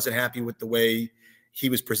that. He wasn't happy with the way he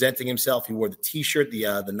was presenting himself. He wore the T-shirt,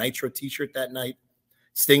 the Nitro T-shirt that night.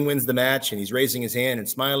 Sting wins the match, and he's raising his hand and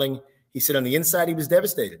smiling. He said on the inside he was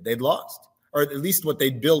devastated. They'd lost, or at least what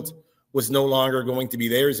they'd built was no longer going to be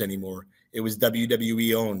theirs anymore. It was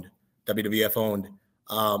WWE owned, WWF owned.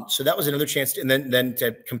 So that was another chance. And then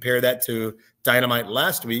to compare that to Dynamite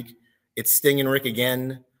last week, it's Sting and Rick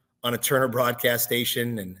again on a Turner broadcast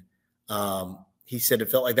station. And he said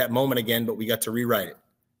it felt like that moment again, but we got to rewrite it.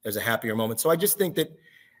 There's a happier moment. So I just think that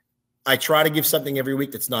I try to give something every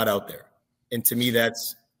week that's not out there. And to me,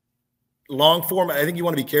 that's long form. I think you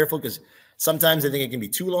want to be careful because sometimes I think it can be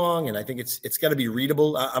too long, and I think it's got to be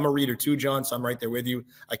readable. I'm a reader too, John, so I'm right there with you.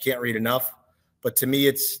 I can't read enough. But to me,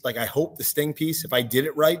 it's like I hope the Sting piece, if I did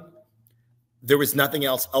it right, there was nothing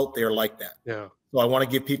else out there like that. Yeah. So I want to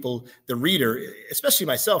give people, the reader, especially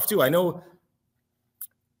myself too. I know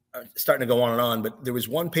I'm starting to go on and on, but there was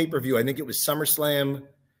one pay-per-view, I think it was SummerSlam,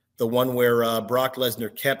 the one where Brock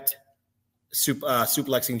Lesnar kept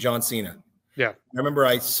suplexing John Cena. Yeah. I remember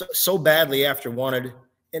I so badly after wanted,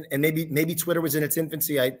 and maybe Twitter was in its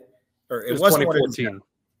infancy. It was 2014.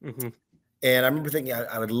 Mm-hmm. And I remember thinking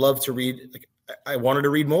I would love to read. I wanted to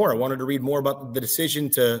read more. I wanted to read more about the decision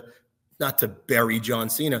to not to bury John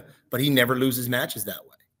Cena, but he never loses matches that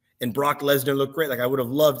way. And Brock Lesnar looked great. Like I would have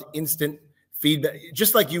loved instant feedback,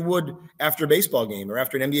 just like you would after a baseball game or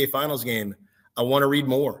after an NBA Finals game. I want to read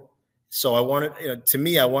more. So I wanted, to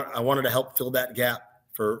me, I wanted to help fill that gap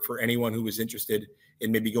for anyone who was interested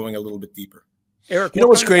in maybe going a little bit deeper. Eric,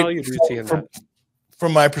 what's great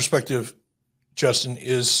from my perspective, Justin,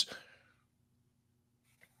 is,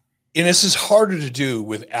 and this is harder to do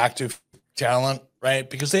with active talent, right?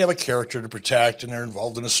 Because they have a character to protect and they're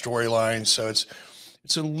involved in a storyline. So it's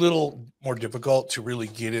a little more difficult to really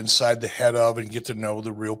get inside the head of and get to know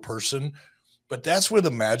the real person. But that's where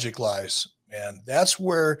the magic lies, man. That's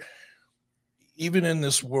where, even in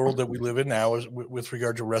this world that we live in now, with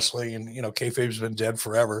regard to wrestling, and kayfabe's been dead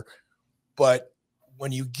forever. But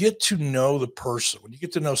when you get to know the person, when you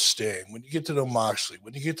get to know Sting, when you get to know Moxley,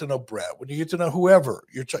 when you get to know Brett, when you get to know whoever,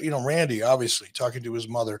 Randy, obviously talking to his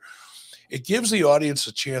mother, it gives the audience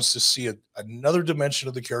a chance to see another dimension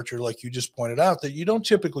of the character, like you just pointed out, that you don't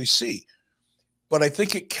typically see. But I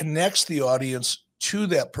think it connects the audience to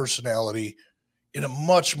that personality in a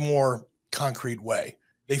much more concrete way.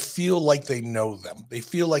 They feel like they know them. They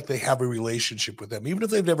feel like they have a relationship with them, even if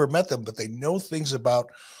they've never met them, but they know things about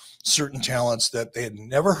certain talents that they had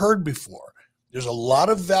never heard before. There's a lot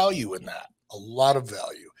of value in that, a lot of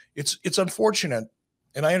value. It's unfortunate,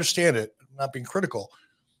 and I understand it, I'm not being critical,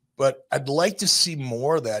 but I'd like to see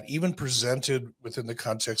more of that even presented within the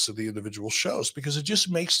context of the individual shows, because it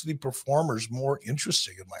just makes the performers more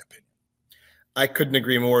interesting, in my opinion. I couldn't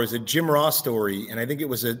agree more. It was a Jim Ross story, and I think it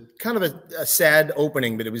was a kind of a sad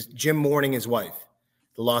opening, but it was Jim mourning his wife,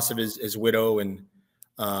 the loss of his widow, and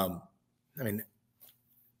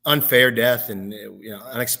unfair death, and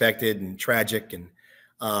unexpected and tragic. And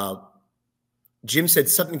Jim said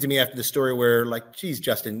something to me after the story where, like, geez,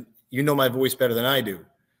 Justin, you know my voice better than I do,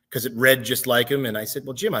 because it read just like him. And I said,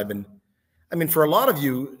 well, Jim, for a lot of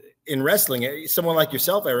you in wrestling, someone like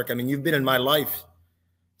yourself, Eric, you've been in my life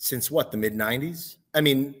since what, the mid 90s?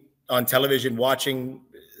 On television, watching.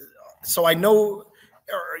 So I know,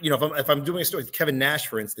 if I'm doing a story with Kevin Nash,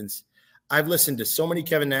 for instance, I've listened to so many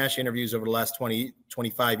Kevin Nash interviews over the last 20,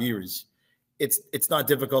 25 years. It's not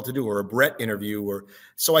difficult to do, or a Brett interview.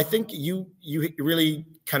 So I think you really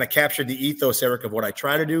kind of captured the ethos, Eric, of what I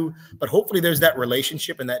try to do. But hopefully there's that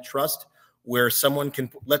relationship and that trust where someone can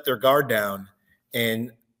let their guard down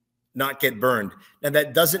and not get burned. Now,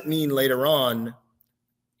 that doesn't mean later on,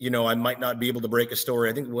 I might not be able to break a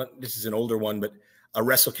story. I think this is an older one, but a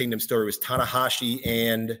Wrestle Kingdom story was Tanahashi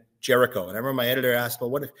and Jericho. And I remember my editor asked,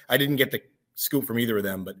 well, what if I didn't get the scoop from either of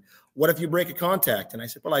them, but what if you break a contact? And I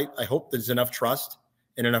said, well, I hope there's enough trust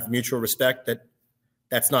and enough mutual respect that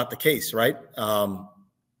that's not the case, right? And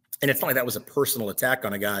it's not like that was a personal attack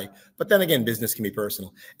on a guy, but then again, business can be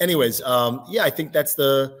personal. Anyways, I think that's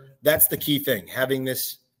the key thing, having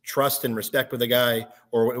this trust and respect with a guy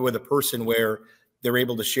or with a person where they're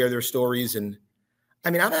able to share their stories. And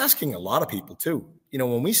I'm asking a lot of people too,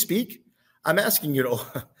 when we speak, I'm asking you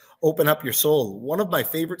to open up your soul. One of my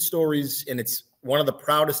favorite stories, and it's one of the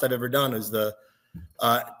proudest I've ever done, is the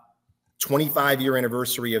 25-year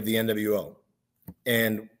anniversary of the NWO.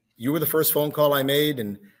 And you were the first phone call I made,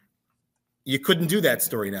 and you couldn't do that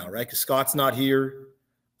story now, right? Because Scott's not here.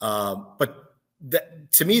 But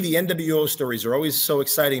to me, the NWO stories are always so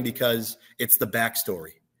exciting because it's the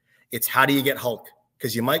backstory. It's how do you get Hulk?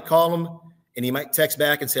 Because you might call him, and he might text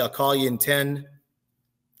back and say, I'll call you in 10.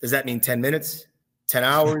 Does that mean 10 minutes, 10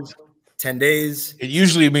 hours, 10 days? It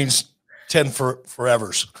usually means 10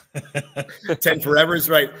 forevers. 10 forevers,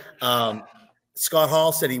 right. Scott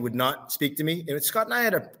Hall said he would not speak to me. And Scott and I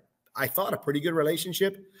had I thought, a pretty good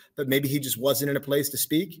relationship, but maybe he just wasn't in a place to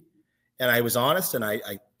speak. And I was honest. And I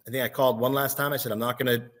think I called one last time. I said, I'm not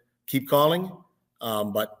going to keep calling.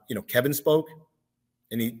 But, Kevin spoke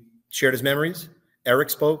and he shared his memories. Eric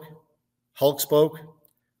spoke. Hulk spoke.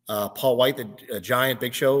 Paul White, the Giant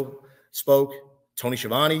Big Show, spoke. Tony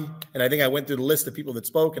Schiavone. And I think I went through the list of people that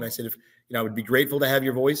spoke. And I said, I would be grateful to have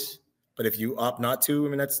your voice, but if you opt not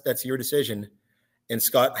to, that's your decision. And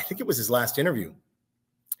Scott, I think it was his last interview,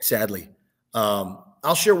 sadly.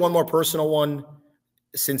 I'll share one more personal one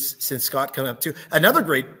since Scott came up too. Another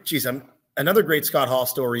great Scott Hall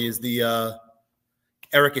story is the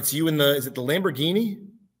Eric, it's you is it the Lamborghini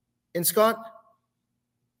in Scott?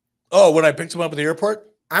 Oh, when I picked him up at the airport?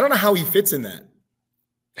 I don't know how he fits in that.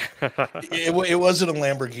 It wasn't a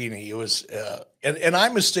Lamborghini. It was, and I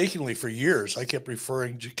mistakenly for years, I kept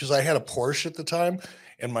referring because I had a Porsche at the time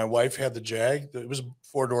and my wife had the Jag. It was a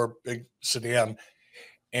 4-door big sedan.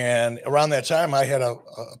 And around that time I had a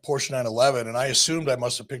Porsche 911 and I assumed I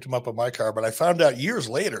must've picked him up on my car, but I found out years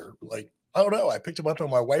later, like, oh no, I picked him up on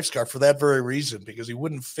my wife's car for that very reason, because he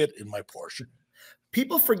wouldn't fit in my Porsche.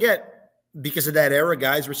 People forget, because of that era,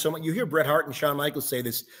 guys were so much. You hear Bret Hart and Shawn Michaels say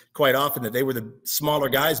this quite often, that they were the smaller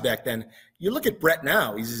guys back then. You look at Bret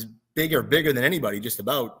now; he's bigger than anybody, just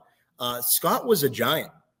about. Scott was a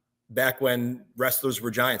giant back when wrestlers were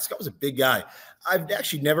giants. Scott was a big guy. I've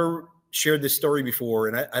actually never shared this story before,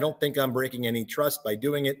 and I don't think I'm breaking any trust by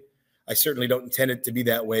doing it. I certainly don't intend it to be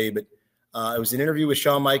that way. But it was an interview with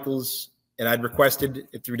Shawn Michaels, and I'd requested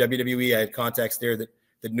it through WWE. I had contacts there that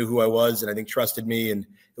knew who I was and I think trusted me. And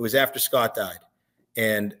it was after Scott died.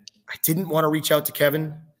 And I didn't want to reach out to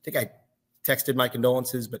Kevin. I think I texted my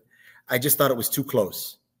condolences, but I just thought it was too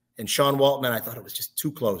close. And Sean Waltman, I thought it was just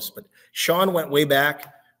too close. But Sean went way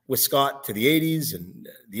back with Scott to the 80s and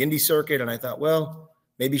the indie circuit. And I thought, well,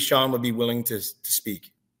 maybe Sean would be willing to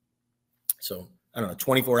speak. So I don't know,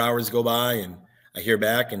 24 hours go by and I hear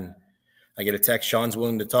back and I get a text, Sean's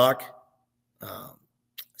willing to talk. I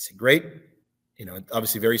said, great.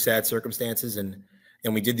 Obviously very sad circumstances. And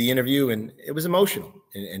we did the interview and it was emotional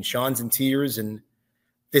and Sean's in tears. And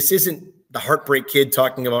this isn't the Heartbreak Kid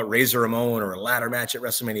talking about Razor Ramon or a ladder match at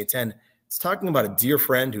WrestleMania 10. It's talking about a dear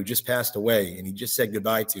friend who just passed away and he just said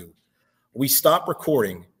goodbye to. We stopped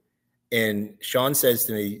recording and Sean says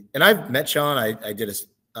to me, and I've met Sean. I did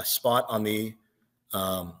a spot on the,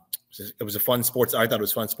 it was a fun sports. I thought it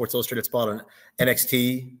was fun. Sports Illustrated spot on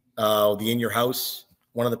NXT, the In Your House,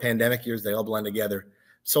 one of the pandemic years. They all blend together.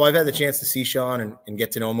 So I've had the chance to see Sean and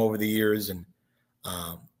get to know him over the years. And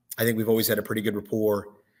I think we've always had a pretty good rapport.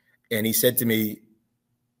 And he said to me,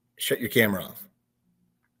 shut your camera off.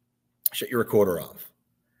 Shut your recorder off.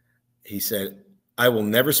 He said, I will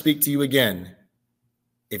never speak to you again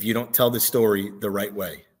if you don't tell this story the right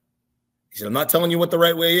way. He said, I'm not telling you what the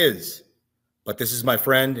right way is, but this is my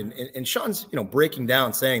friend. And Sean's, breaking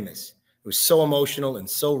down saying this. It was so emotional and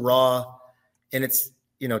so raw. And it's,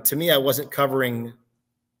 to me, I wasn't covering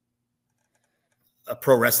a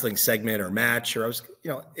pro wrestling segment or match, or I was,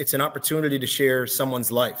 it's an opportunity to share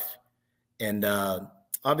someone's life. And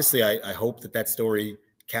obviously I hope that story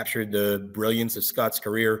captured the brilliance of Scott's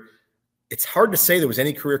career. It's hard to say there was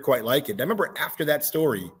any career quite like it. I remember after that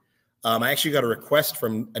story, I actually got a request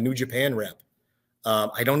from a New Japan rep.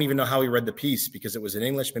 I don't even know how he read the piece because it was in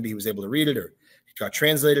English. Maybe he was able to read it or it got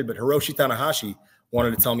translated. But Hiroshi Tanahashi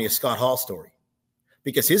wanted to tell me a Scott Hall story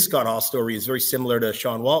because his Scott Hall story is very similar to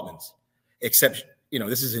Sean Waltman's, except,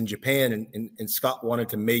 this is in Japan and Scott wanted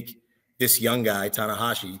to make this young guy,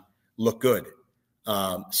 Tanahashi, look good.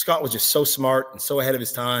 Scott was just so smart and so ahead of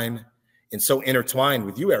his time and so intertwined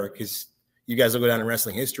with you, Eric, because you guys will go down in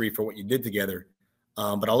wrestling history for what you did together.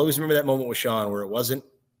 But I'll always remember that moment with Sean where it wasn't.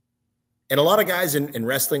 And a lot of guys in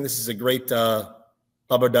wrestling, this is a great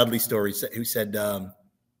Bubba Dudley story who said,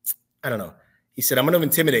 I don't know. He said, I'm going to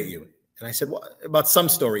intimidate you. And I said, well, about some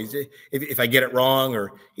stories, if I get it wrong,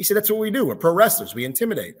 or he said, that's what we do. We're pro wrestlers. We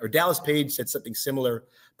intimidate. Or Dallas Page said something similar.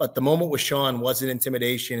 But the moment with Sean wasn't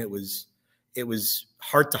intimidation. It was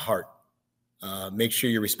heart to heart. Make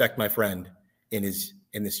sure you respect my friend in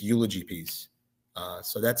this eulogy piece.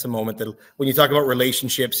 So that's a moment that when you talk about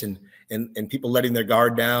relationships and people letting their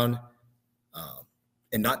guard down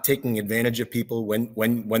and not taking advantage of people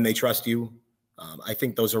when they trust you, I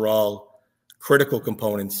think those are all critical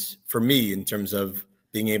components for me in terms of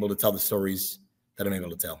being able to tell the stories that I'm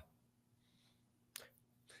able to tell.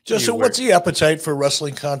 Justin, what's the appetite for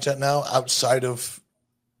wrestling content now outside of,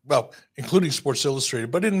 well, including Sports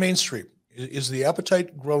Illustrated, but in mainstream? Is the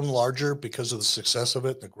appetite grown larger because of the success of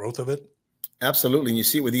it, the growth of it? Absolutely. And you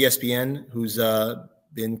see it with ESPN, who's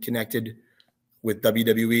been connected with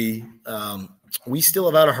WWE. We still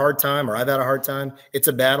have had a hard time, or I've had a hard time. It's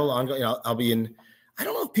a battle. I'll be in, I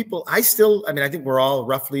don't know if people, I think we're all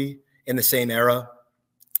roughly in the same era.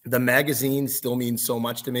 The magazine still means so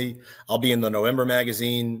much to me. I'll be in the November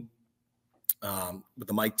magazine with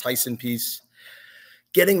the Mike Tyson piece.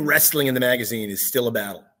 Getting wrestling in the magazine is still a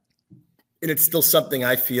battle. And it's still something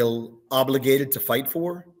I feel obligated to fight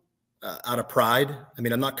for out of pride. I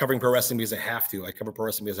mean, I'm not covering pro wrestling because I have to. I cover pro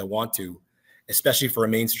wrestling because I want to, especially for a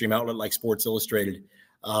mainstream outlet like Sports Illustrated.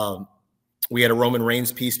 We had a Roman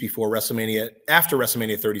Reigns piece after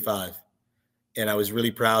WrestleMania 35. And I was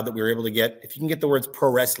really proud that we were able to get, if you can get the words pro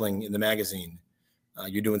wrestling in the magazine,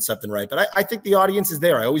 you're doing something right. But I think the audience is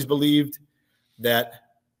there. I always believed that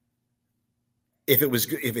if it's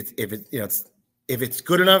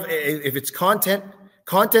good enough, if it's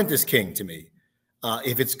content is king to me.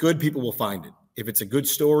 If it's good, people will find it. If it's a good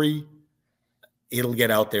story, it'll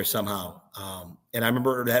get out there somehow. And I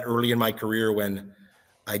remember that early in my career when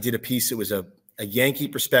I did a piece, it was a Yankee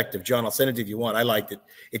perspective. John, I'll send it to you if you want. I liked it.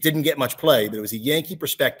 It didn't get much play, but it was a Yankee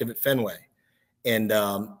perspective at Fenway. And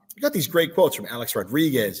you got these great quotes from Alex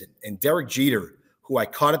Rodriguez and Derek Jeter, who I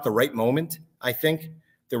caught at the right moment, I think.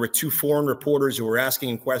 There were two foreign reporters who were asking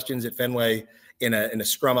him questions at Fenway in a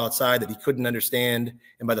scrum outside that he couldn't understand.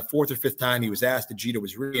 And by the fourth or fifth time he was asked, the Jeter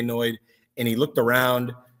was really annoyed. And he looked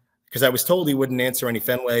around because I was told he wouldn't answer any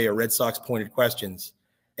Fenway or Red Sox pointed questions.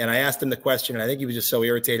 And I asked him the question, and I think he was just so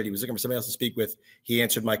irritated. He was looking for somebody else to speak with. He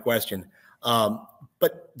answered my question.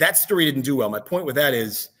 But that story didn't do well. My point with that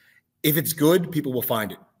is if it's good, people will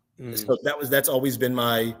find it. So that's always been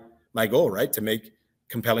my goal, right? To make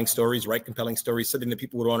compelling stories, write compelling stories, something that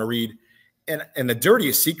people would want to read. And the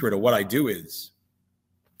dirtiest secret of what I do is,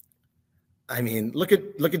 I mean, look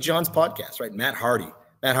at John's podcast, right? Matt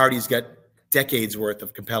Hardy's got decades worth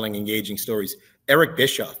of compelling, engaging stories. Eric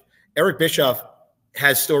Bischoff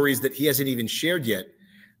has stories that he hasn't even shared yet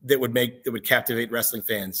that would captivate wrestling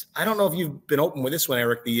fans. I don't know if you've been open with this one,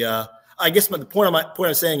 Eric. I guess the point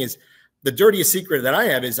I'm saying is the dirtiest secret that I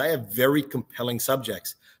have is I have very compelling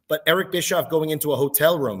subjects. But Eric Bischoff going into a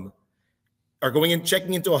hotel room or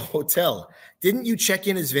checking into a hotel, didn't you check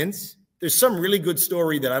in as Vince? there's some really good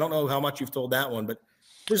story that I don't know how much you've told that one, but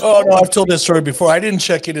no, I've told that story before. I didn't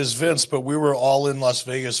check it as Vince, but we were all in Las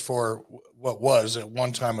Vegas for what was at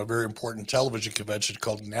one time a very important television convention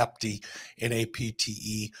called NAPTE,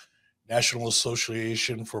 NAPTE, National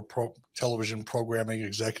Association for Television Programming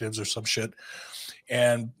Executives or some shit.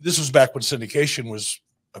 And this was back when syndication was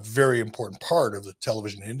a very important part of the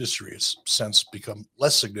television industry. It's since become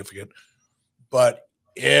less significant, but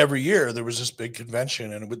every year there was this big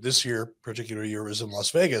convention, and this particular year was in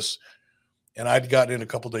Las Vegas. And I'd gotten in a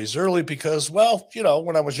couple days early because, well,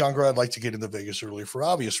 when I was younger, I'd like to get into Vegas early for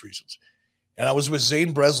obvious reasons. And I was with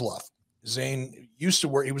Zane Breslov. Zane used to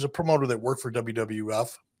work. He was a promoter that worked for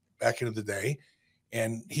WWF back in the day.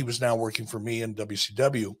 And he was now working for me in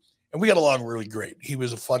WCW. And we got along really great. He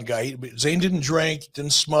was a fun guy. Zane didn't drink,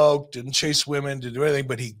 didn't smoke, didn't chase women, didn't do anything,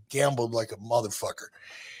 but he gambled like a motherfucker.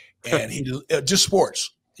 And he just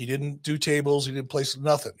sports. He didn't do tables. He didn't play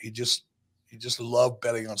nothing. He just loved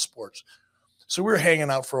betting on sports. So we were hanging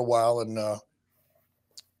out for a while, and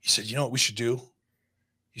he said, "You know what we should do?"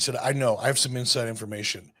 He said, "I know. I have some inside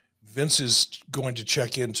information. Vince is going to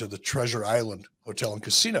check into the Treasure Island Hotel and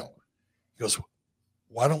Casino." He goes,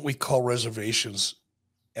 "Why don't we call reservations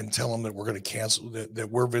and tell them that we're going to cancel, that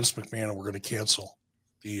we're Vince McMahon and we're going to cancel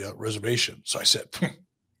the reservation?" So I said,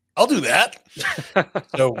 I'll do that.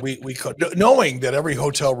 So we knowing that every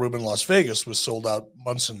hotel room in Las Vegas was sold out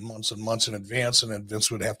months and months and months in advance, and then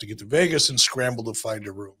Vince would have to get to Vegas and scramble to find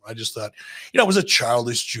a room. I just thought, it was a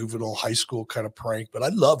childish, juvenile, high school kind of prank, but I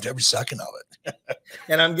loved every second of it.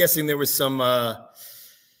 And I'm guessing there was some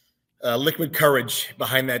liquid courage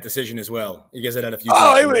behind that decision as well. You guys had a few.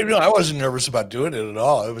 I wasn't nervous about doing it at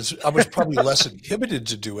all. I was probably less inhibited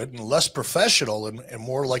to do it and less professional and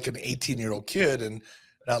more like an 18-year-old kid and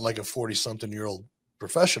not like a 40-something-year-old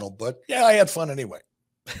professional, but yeah, I had fun anyway.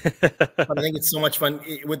 But I think it's so much fun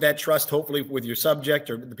with that trust. Hopefully with your subject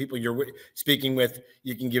or the people you're speaking with,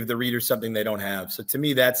 you can give the reader something they don't have. So to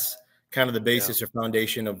me, that's kind of the basis or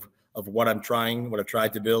foundation of what I've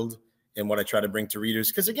tried to build and what I try to bring to readers.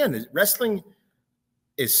 Because again, wrestling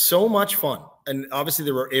is so much fun. And obviously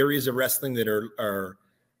there are areas of wrestling that are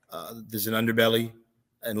there's an underbelly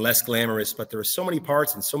and less glamorous, but there are so many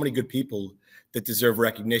parts and so many good people that deserve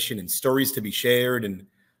recognition and stories to be shared and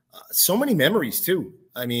so many memories too.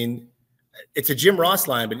 I mean, it's a Jim Ross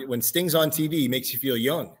line, but when Sting's on TV, it makes you feel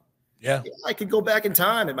young. Yeah. I could go back in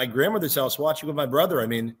time at my grandmother's house watching with my brother. I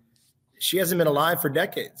mean, she hasn't been alive for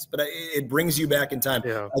decades, but it brings you back in time.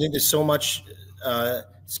 Yeah. I think there's so much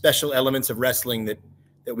special elements of wrestling that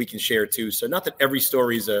we can share too. So not that every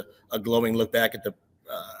story is a glowing look back at the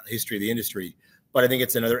history of the industry, but I think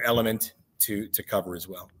it's another element to cover as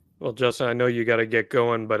well. Well, Justin, I know you got to get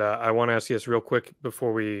going, but I want to ask you this real quick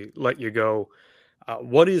before we let you go.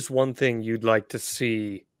 What is one thing you'd like to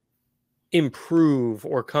see improve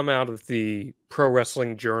or come out of the pro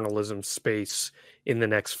wrestling journalism space in the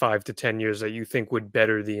next 5 to 10 years that you think would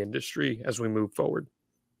better the industry as we move forward?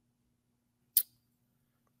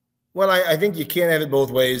 Well, I think you can't have it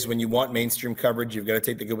both ways. When you want mainstream coverage, you've got to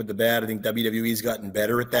take the good with the bad. I think WWE's gotten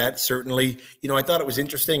better at that, certainly. I thought it was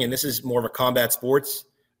interesting, and this is more of a combat sports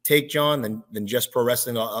take, John, than just pro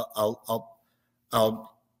wrestling.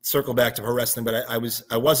 I'll circle back to pro wrestling, but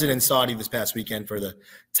I wasn't in Saudi this past weekend for the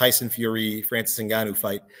Tyson Fury Francis Ngannou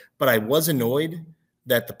fight, but I was annoyed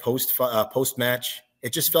that the post match,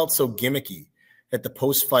 it just felt so gimmicky that the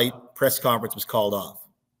post fight press conference was called off.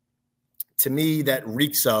 To me, that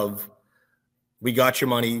reeks of, we got your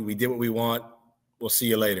money, we did what we want, we'll see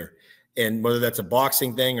you later. And whether that's a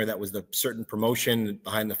boxing thing or that was the certain promotion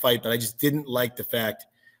behind the fight, but I just didn't like the fact.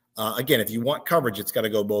 Again, if you want coverage, it's got to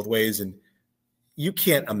go both ways. And you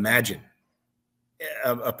can't imagine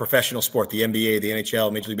a professional sport, the NBA, the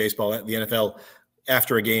NHL, Major League Baseball, the NFL,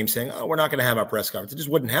 after a game saying, "Oh, we're not going to have our press conference." It just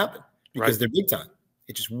wouldn't happen because they're big time.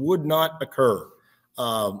 It just would not occur.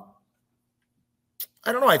 I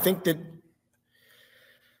don't know. I think that,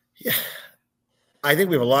 I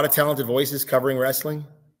think we have a lot of talented voices covering wrestling.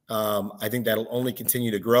 I think that'll only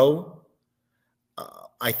continue to grow.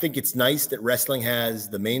 I think it's nice that wrestling has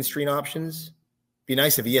the mainstream options. Be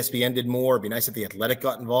nice if ESPN did more. Be nice if The Athletic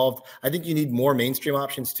got involved. I think you need more mainstream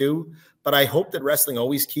options too. But I hope that wrestling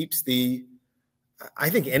always keeps I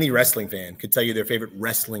think any wrestling fan could tell you their favorite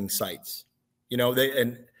wrestling sites.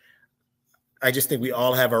 And I just think we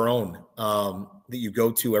all have our own that you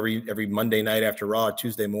go to every Monday night after Raw,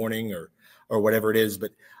 Tuesday morning, or whatever it is.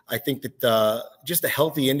 But I think that just a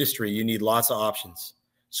healthy industry, you need lots of options.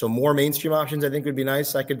 So more mainstream options, I think, would be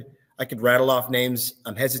nice. I could rattle off names.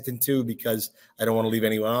 I'm hesitant to because I don't want to leave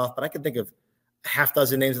anyone off. But I could think of a half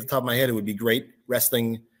dozen names at the top of my head who would be great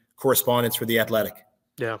wrestling correspondents for The Athletic.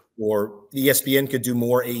 Yeah. Or ESPN could do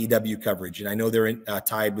more AEW coverage. And I know they're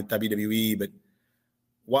tied with WWE, but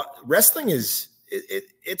what wrestling is,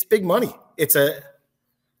 it's big money.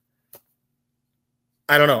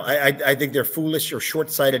 I don't know. I think they're foolish or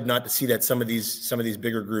short-sighted not to see that some of these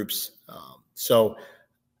bigger groups.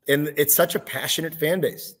 And it's such a passionate fan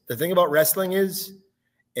base. The thing about wrestling is,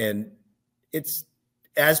 and it's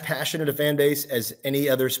as passionate a fan base as any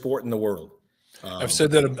other sport in the world. I've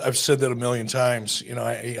said that a million times. You know,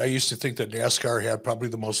 I used to think that NASCAR had probably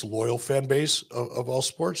the most loyal fan base of all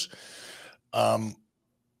sports,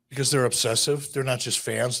 because they're obsessive. They're not just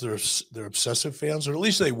fans; they're obsessive fans, or at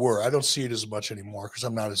least they were. I don't see it as much anymore because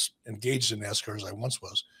I'm not as engaged in NASCAR as I once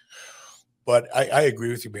was. But I agree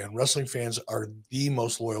with you, man. Wrestling fans are the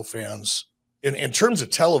most loyal fans in terms of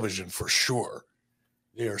television, for sure.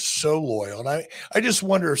 They are so loyal. And I just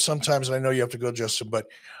wonder if sometimes, and I know you have to go, Justin, but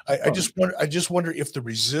I just wonder if the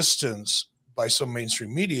resistance by some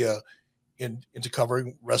mainstream media into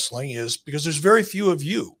covering wrestling is because there's very few of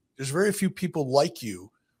you. There's very few people like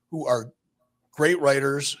you who are great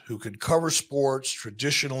writers, who can cover sports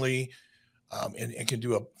traditionally, and can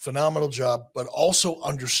do a phenomenal job, but also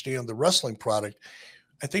understand the wrestling product.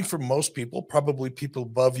 I think for most people, probably people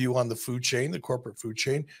above you on the food chain, the corporate food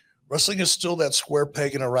chain, wrestling is still that square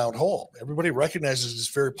peg in a round hole. Everybody recognizes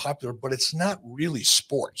it's very popular, but it's not really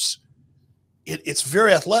sports. It's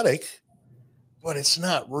very athletic, but it's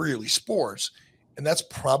not really sports. And that's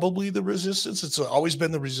probably the resistance. It's always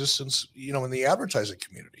been the resistance, in the advertising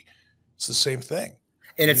community. It's the same thing.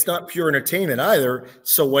 And it's not pure entertainment either.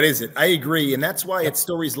 So what is it? I agree. And that's why it's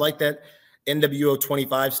stories like that NWO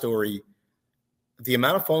 25 story. The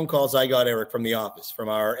amount of phone calls I got, Eric, from the office, from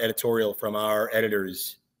our editorial, from our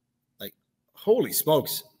editors, like, holy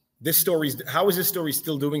smokes, how is this story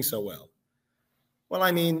still doing so well? Well,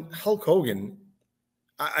 I mean, Hulk Hogan,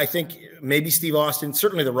 I think maybe Steve Austin,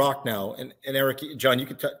 certainly The Rock now, and Eric, John, you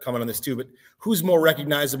could comment on this too, but who's more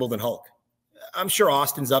recognizable than Hulk? I'm sure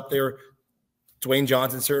Austin's up there. Dwayne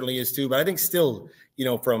Johnson certainly is too, but I think still,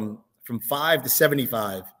 from 5 to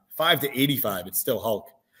 75, 5 to 85, it's still Hulk.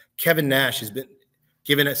 Kevin Nash has been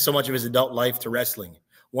given so much of his adult life to wrestling.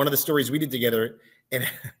 One of the stories we did together, and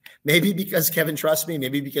maybe because Kevin trusts me,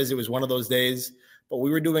 maybe because it was one of those days, but we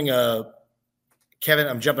were doing Kevin,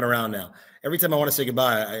 I'm jumping around now. Every time I want to say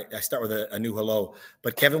goodbye, I start with a new hello.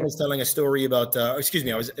 But Kevin was telling a story about, it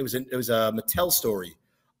was a Mattel story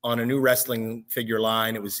on a new wrestling figure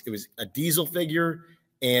line. It was a Diesel figure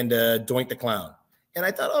and Doink the Clown. And I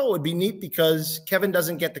thought, it would be neat because Kevin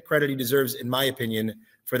doesn't get the credit he deserves, in my opinion,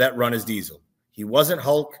 for that run as Diesel. He wasn't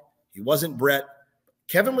Hulk. He wasn't Brett.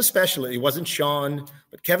 Kevin was special. He wasn't Shawn,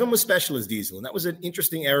 but Kevin was special as Diesel. And that was an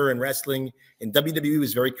interesting era in wrestling. And WWE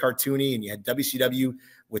was very cartoony, and you had WCW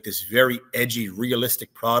with this very edgy,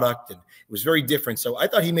 realistic product. And it was very different. So I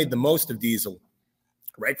thought he made the most of Diesel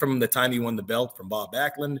right from the time he won the belt from Bob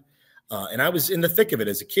Backlund. And I was in the thick of it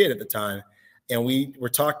as a kid at the time. And we were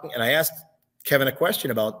talking, and I asked Kevin a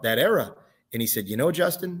question about that era. And he said,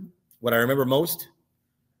 Justin, what I remember most,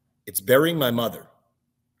 it's burying my mother.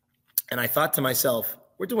 And I thought to myself,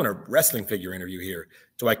 we're doing a wrestling figure interview here.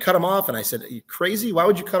 Do I cut him off? And I said, are you crazy? Why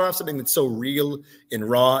would you cut off something that's so real and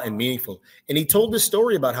raw and meaningful? And he told this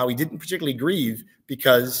story about how he didn't particularly grieve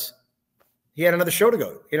because he had another show to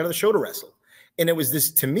go. He had another show to wrestle. And it was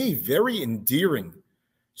this, to me, very endearing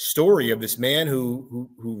story of this man who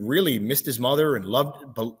really missed his mother and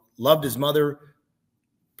loved his mother,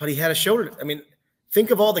 but he had a show to,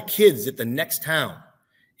 think of all the kids at the next town.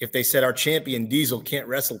 If they said our champion Diesel can't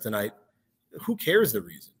wrestle tonight, who cares the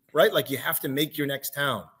reason, right? Like, you have to make your next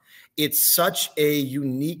town. It's such a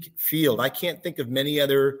unique field. I can't think of many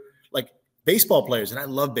other, like, baseball players, and I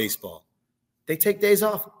love baseball. They take days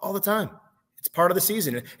off all the time. It's part of the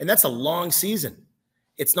season, and that's a long season.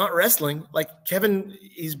 It's not wrestling. Like Kevin,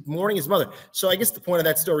 he's mourning his mother. So I guess the point of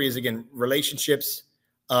that story is, again, relationships.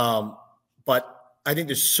 But I think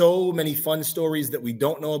there's so many fun stories that we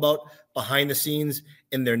don't know about behind the scenes,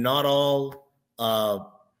 and they're not all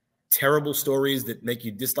terrible stories that make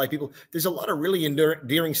you dislike people. There's a lot of really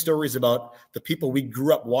endearing stories about the people we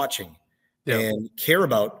grew up watching and cared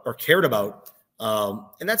about.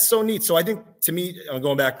 And that's so neat. So I think, to me, I'm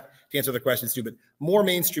going back to answer the questions too, but more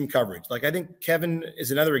mainstream coverage. Like, I think Kevin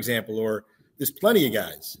is another example, or there's plenty of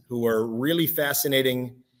guys who are really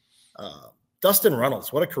fascinating. Dustin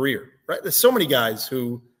Runnels, what a career, right? There's so many guys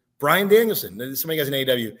Brian Danielson, there's so many guys in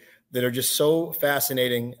AEW that are just so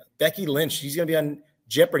fascinating. Becky Lynch, she's going to be on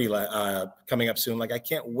Jeopardy coming up soon. Like, I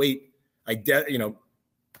can't wait. I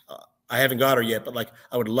haven't got her yet, but like,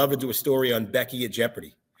 I would love to do a story on Becky at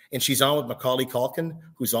Jeopardy. And she's on with Macaulay Culkin,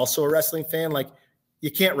 who's also a wrestling fan. Like,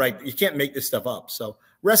 you can't make this stuff up. So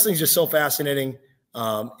wrestling is just so fascinating.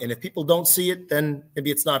 And if people don't see it, then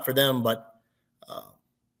maybe it's not for them. But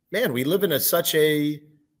man, we live in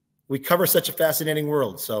we cover such a fascinating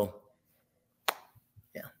world. So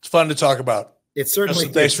yeah, it's fun to talk about. It's certainly.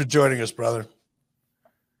 Thanks for joining us, brother.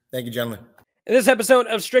 Thank you, gentlemen. This episode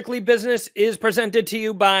of Strictly Business is presented to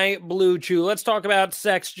you by Blue Chew. Let's talk about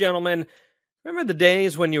sex, gentlemen. Remember the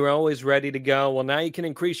days when you were always ready to go? Well, now you can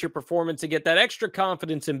increase your performance and get that extra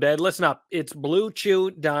confidence in bed. Listen up. It's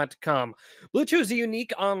BlueChew.com. Blue Chew is a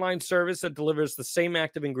unique online service that delivers the same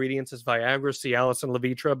active ingredients as Viagra, Cialis, and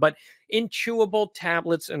Levitra, but in chewable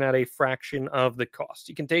tablets and at a fraction of the cost.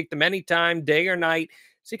 You can take them anytime, day or night,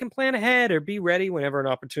 so you can plan ahead or be ready whenever an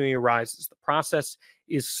opportunity arises. The process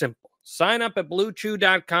is simple. Sign up at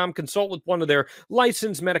BlueChew.com, consult with one of their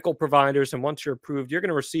licensed medical providers, and once you're approved, you're going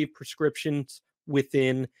to receive prescriptions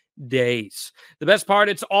within days. The best part,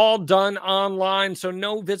 it's all done online, so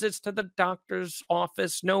no visits to the doctor's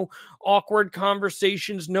office, no awkward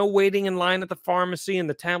conversations, no waiting in line at the pharmacy, and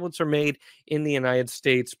the tablets are made in the United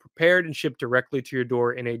States, prepared and shipped directly to your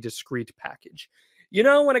door in a discreet package. You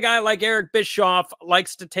know, when a guy like Eric Bischoff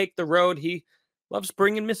likes to take the road, he loves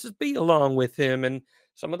bringing Mrs. B along with him, and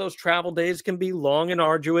some of those travel days can be long and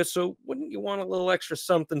arduous, so wouldn't you want a little extra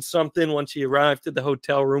something once you arrive to the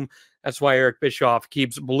hotel room? That's why Eric Bischoff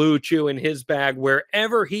keeps Blue Chew in his bag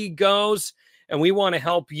wherever he goes, and we want to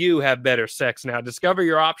help you have better sex now. Discover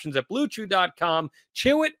your options at BlueChew.com.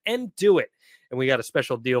 Chew it and do it. And we got a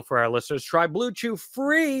special deal for our listeners. Try Blue Chew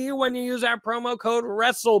free when you use our promo code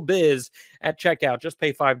WrestleBiz at checkout. Just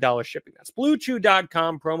pay $5 shipping. That's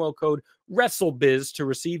BlueChew.com, promo code WrestleBiz to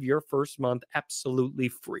receive your first month absolutely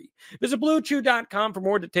free. Visit BlueChew.com for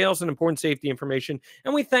more details and important safety information.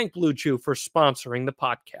 And we thank Blue Chew for sponsoring the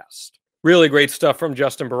podcast. Really great stuff from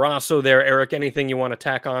Justin Barrasso there. Eric, anything you want to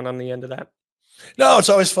tack on the end of that? No, it's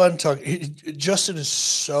always fun talking. Justin is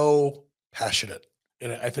so passionate.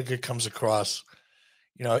 And I think it comes across,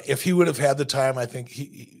 you know, if he would have had the time, I think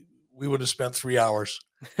we would have spent 3 hours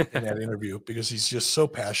in that interview because he's just so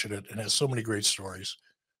passionate and has so many great stories.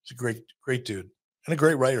 He's a great dude and a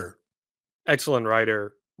great writer. Excellent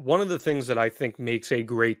writer. One of the things that I think makes a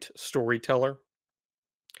great storyteller,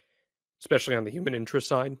 especially on the human interest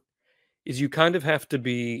side, is you kind of have to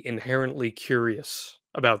be inherently curious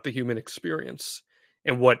about the human experience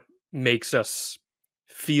and what makes us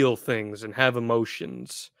feel things and have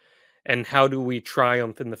emotions, and how do we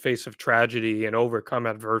triumph in the face of tragedy and overcome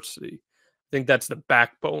adversity. I think that's the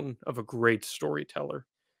backbone of a great storyteller,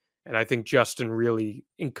 and I think Justin really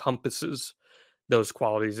encompasses those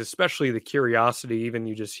qualities, especially the curiosity. Even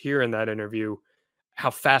you just hear in that interview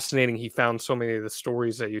how fascinating he found so many of the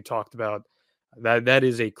stories that you talked about. That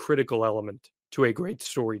is a critical element to a great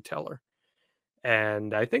storyteller,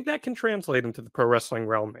 and I think that can translate into the pro wrestling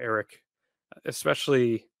realm, Eric,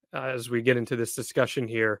 especially as we get into this discussion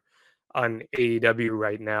here on AEW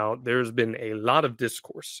right now. There's been a lot of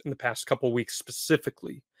discourse in the past couple of weeks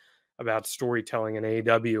specifically about storytelling in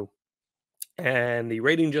AEW, and the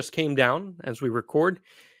rating just came down as we record.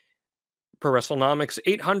 Pro WrestleNomics,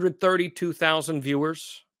 832,000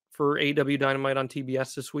 viewers for AEW Dynamite on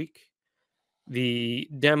TBS this week. The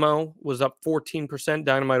demo was up 14%,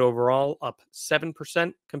 Dynamite overall up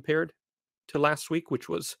 7% compared to last week, which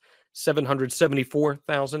was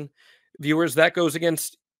 774,000 viewers. That goes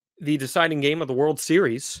against the deciding game of the World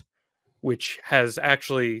Series, which has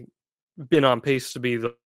actually been on pace to be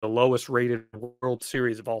the lowest rated World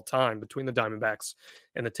Series of all time between the Diamondbacks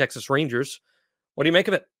and the Texas Rangers. What do you make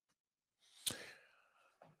of it?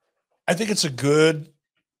 I think it's a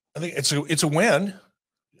win.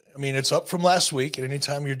 I mean, it's up from last week, and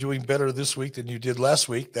anytime you're doing better this week than you did last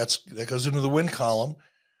week, that goes into the win column.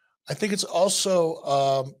 I think it's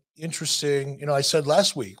also interesting. You know, I said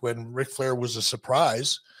last week when Ric Flair was a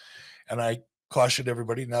surprise, and I cautioned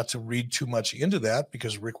everybody not to read too much into that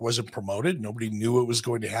because Rick wasn't promoted. Nobody knew it was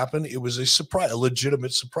going to happen. It was a surprise, a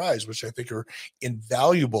legitimate surprise, which I think are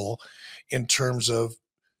invaluable in terms of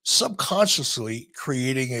subconsciously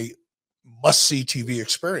creating a must-see TV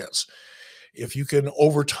experience. If you can,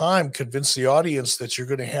 over time, convince the audience that you're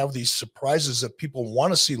going to have these surprises that people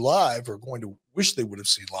want to see live or going to wish they would have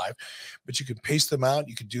seen live, but you can pace them out,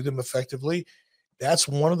 you can do them effectively. That's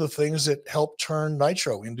one of the things that helped turn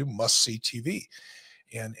Nitro into must-see TV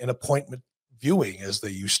and an appointment viewing, as they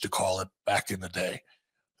used to call it back in the day.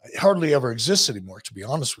 It hardly ever exists anymore, to be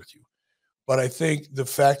honest with you. But I think the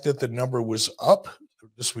fact that the number was up,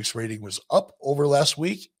 this week's rating was up over last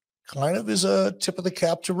week, kind of is a tip of the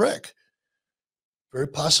cap to Rick. Very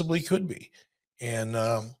possibly could be. And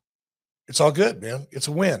it's all good, man. It's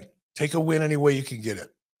a win. Take a win any way you can get it.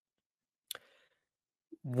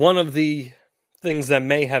 one of the things that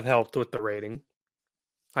may have helped with the rating,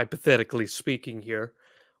 hypothetically speaking here,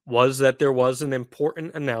 was that there was an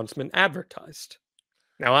important announcement advertised.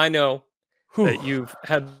 Now, I know that you've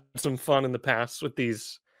had some fun in the past with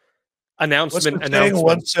these announcements.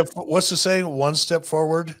 What's the saying? One step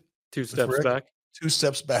forward, two steps back. 2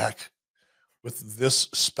 steps back with this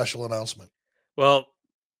special announcement. Well,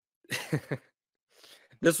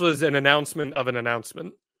 this was an announcement of an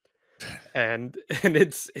announcement. And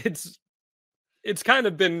it's kind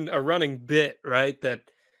of been a running bit, right? That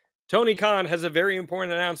Tony Khan has a very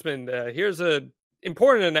important announcement. Here's a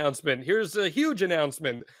important announcement. Here's a huge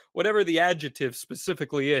announcement. Whatever the adjective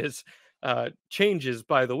specifically is, changes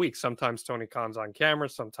by the week. Sometimes Tony Khan's on camera.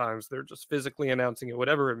 Sometimes they're just physically announcing it,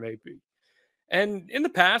 whatever it may be. And in the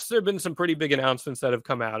past, there have been some pretty big announcements that have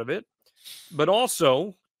come out of it, but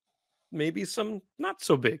also maybe some not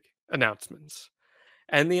so big announcements.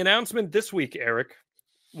 And the announcement this week, Eric,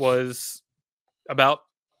 was about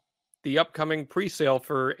the upcoming pre-sale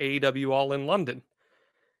for AEW All in London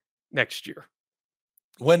next year.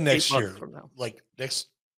 When next year? From now. Like next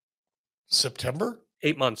September?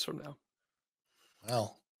 8 months from now.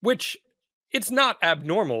 Wow. Which, it's not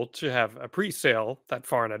abnormal to have a pre-sale that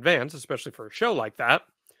far in advance, especially for a show like that.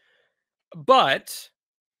 But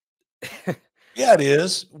yeah, it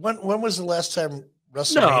is. When was the last time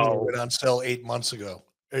WrestleMania went on sale 8 months ago?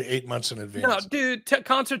 8 months in advance. No, dude,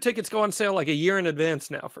 concert tickets go on sale like a year in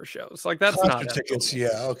advance now for shows. Like that's concert not tickets.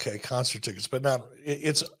 Yeah, okay, concert tickets, but not.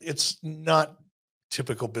 It's not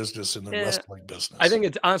typical business in the wrestling business. I think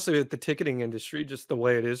it's honestly the ticketing industry, just the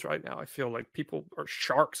way it is right now. I feel like people are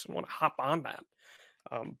sharks and want to hop on that.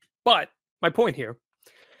 But my point here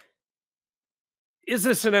is: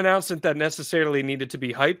 this an announcement that necessarily needed to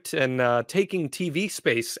be hyped and taking TV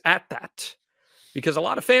space at that? Because a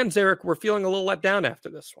lot of fans, Eric, were feeling a little let down after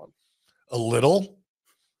this one. A little.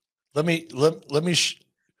 Let me.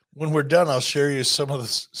 When we're done, I'll share you some of the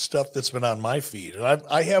stuff that's been on my feed, and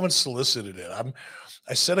I haven't solicited it.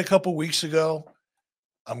 I said a couple weeks ago,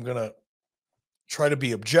 I'm gonna try to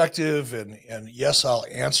be objective, and yes, I'll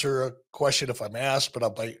answer a question if I'm asked, but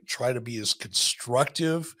I'll try to be as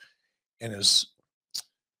constructive and as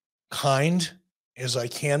kind as I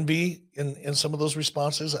can be in some of those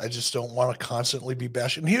responses. I just don't want to constantly be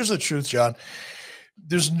bashing. And here's the truth, John.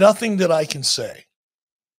 There's nothing that I can say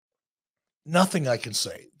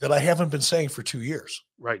that I haven't been saying for 2 years.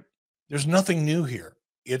 Right. There's nothing new here.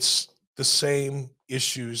 It's the same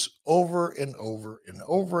issues over and over and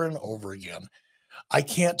over and over again. I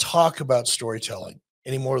can't talk about storytelling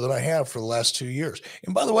any more than I have for the last 2 years.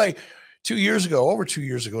 And by the way, 2 years ago, over 2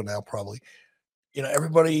 years ago now, probably,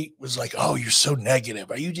 everybody was like, "Oh, you're so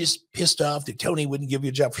negative. Are you just pissed off that Tony wouldn't give you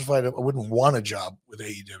a job?" First of all, I wouldn't want a job with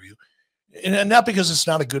AEW. And not because it's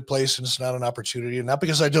not a good place and it's not an opportunity, and not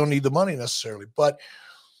because I don't need the money necessarily, but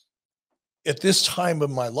at this time of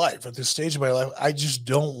my life, at this stage of my life, I just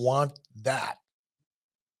don't want that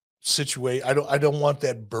situation. I don't want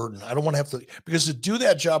that burden. I don't want to have to, because to do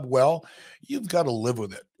that job well, you've got to live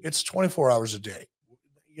with it. It's 24 hours a day.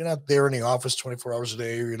 You're not there in the office 24 hours a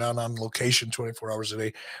day, or you're not on location 24 hours a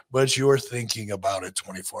day, but you're thinking about it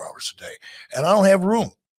 24 hours a day. And I don't have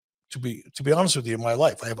room to be honest with you in my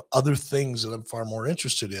life. I have other things that I'm far more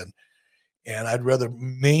interested in. And I'd rather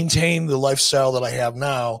maintain the lifestyle that I have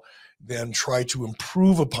now than try to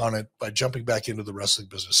improve upon it by jumping back into the wrestling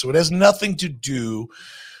business. So it has nothing to do,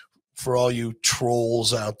 for all you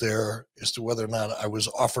trolls out there, as to whether or not I was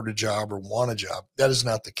offered a job or want a job. That is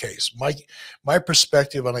not the case. My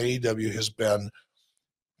perspective on AEW has been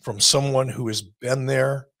from someone who has been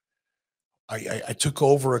there. I took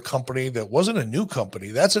over a company that wasn't a new company.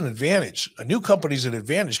 That's an advantage. A new company is an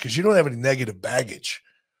advantage because you don't have any negative baggage.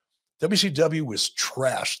 WCW was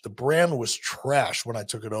trash. The brand was trash when I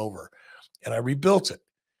took it over, and I rebuilt it.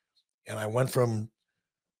 And I went from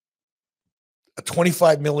a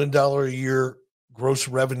 $25 million a year gross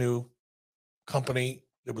revenue company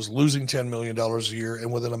that was losing $10 million a year.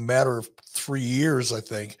 And within a matter of 3 years, I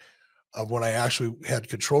think, of when I actually had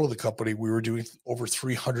control of the company, we were doing over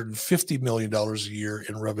 $350 million a year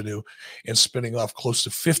in revenue and spinning off close to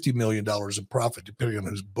 $50 million in profit, depending on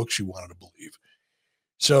whose books you wanted to believe.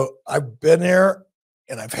 So I've been there,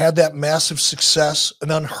 and I've had that massive success,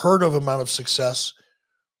 an unheard of amount of success,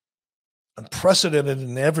 unprecedented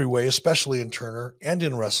in every way, especially in Turner and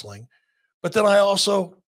in wrestling. But then I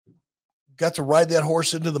also got to ride that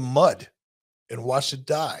horse into the mud and watch it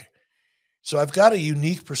die. So I've got a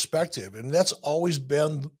unique perspective, and that's always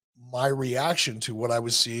been my reaction to what I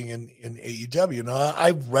was seeing in AEW. Now,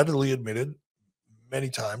 I've readily admitted many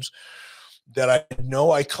times that I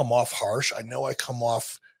know I come off harsh. I know I come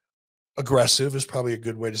off aggressive is probably a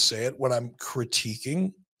good way to say it, when I'm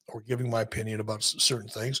critiquing or giving my opinion about certain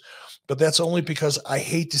things, but that's only because I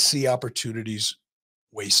hate to see opportunities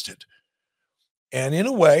wasted. And in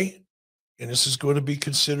a way, and this is going to be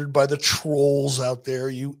considered by the trolls out there,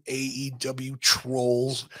 you AEW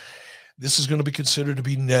trolls, this is going to be considered to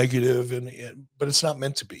be negative, but it's not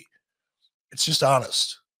meant to be. It's just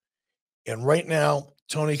honest. And right now,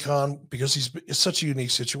 Tony Khan, because it's such a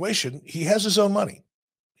unique situation, he has his own money.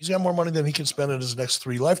 He's got more money than he can spend in his next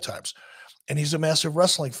 3 lifetimes. And he's a massive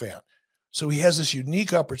wrestling fan. So he has this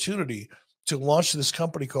unique opportunity to launch this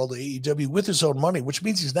company called AEW with his own money, which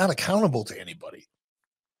means he's not accountable to anybody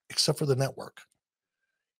except for the network.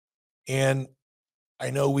 And I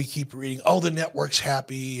know we keep reading, oh, the network's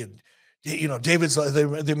happy. And, you know, David's,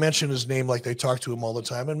 they mention his name like they talk to him all the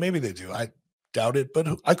time. And maybe they do. I doubt it, but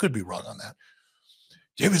I could be wrong on that.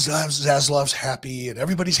 David Zaslav's happy and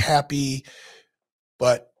everybody's happy.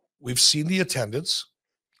 But we've seen the attendance.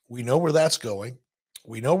 We know where that's going.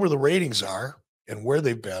 We know where the ratings are and where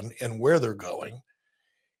they've been and where they're going.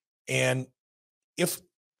 And if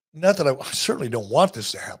not that I certainly don't want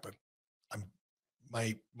this to happen.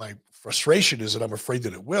 My frustration is that I'm afraid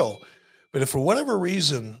that it will. But if for whatever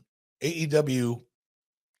reason AEW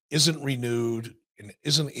isn't renewed and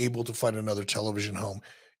isn't able to find another television home,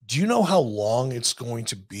 do you know how long it's going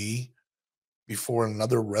to be before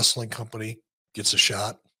another wrestling company gets a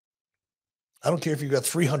shot? I don't care if you've got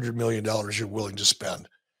 $300 million you're willing to spend.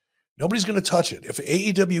 Nobody's going to touch it. If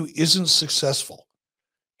AEW isn't successful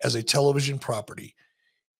as a television property,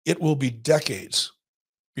 it will be decades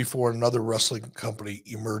before another wrestling company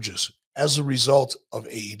emerges as a result of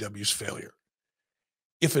AEW's failure,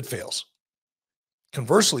 if it fails.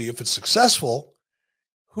 Conversely, if it's successful,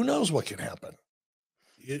 who knows what can happen?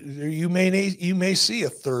 You may see a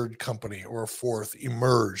third company or a fourth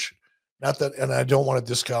emerge. Not that, and I don't want to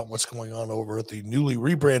discount what's going on over at the newly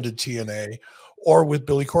rebranded TNA or with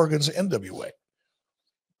Billy Corgan's NWA.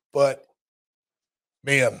 But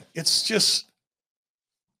man, it's just,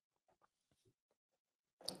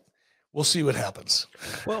 we'll see what happens.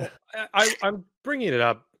 Well, I'm bringing it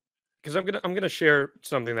up because I'm gonna share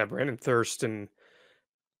something that Brandon Thurston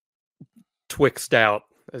twixed out,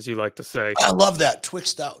 as you like to say. I love that,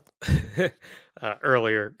 twixed out.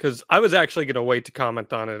 Earlier, because I was actually going to wait to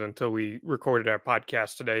comment on it until we recorded our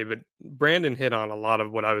podcast today, but Brandon hit on a lot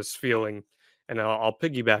of what I was feeling, and I'll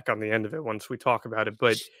piggyback on the end of it once we talk about it.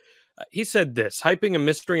 But he said this: hyping a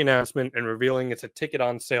mystery announcement and revealing it's a ticket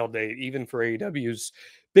on sale date, even for AEW's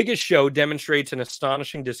biggest show, demonstrates an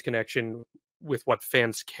astonishing disconnection with what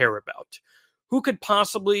fans care about. Who could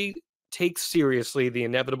possibly take seriously the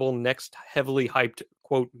inevitable next heavily hyped,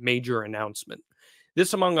 quote, major announcement?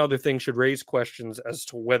 This, among other things, should raise questions as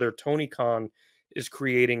to whether Tony Khan is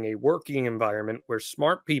creating a working environment where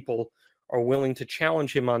smart people are willing to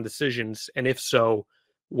challenge him on decisions, and if so,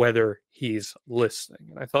 whether he's listening.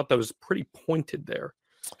 And I thought that was pretty pointed there.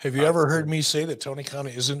 Have you ever heard me say that Tony Khan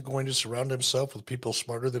isn't going to surround himself with people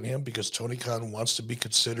smarter than him because Tony Khan wants to be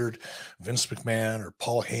considered Vince McMahon or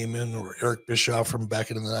Paul Heyman or Eric Bischoff from back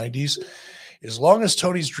in the 90s? As long as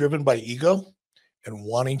Tony's driven by ego and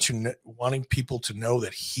wanting people to know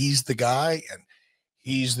that he's the guy and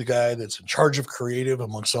he's the guy that's in charge of creative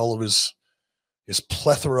amongst all of his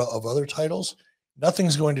plethora of other titles,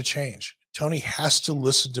 nothing's going to change. Tony has to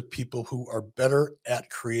listen to people who are better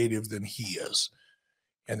at creative than he is.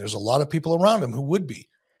 And there's a lot of people around him who would be.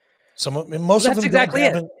 Most of them. Exactly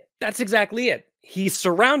it. That's exactly it. He's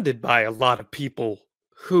surrounded by a lot of people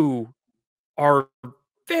who are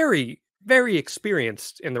very, very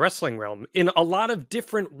experienced in the wrestling realm, in a lot of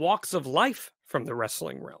different walks of life from the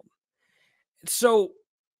wrestling realm. So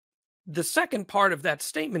the second part of that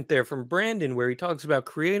statement there from Brandon, where he talks about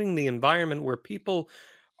creating the environment where people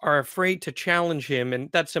are afraid to challenge him, and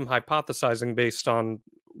that's him hypothesizing based on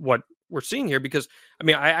what we're seeing here, because I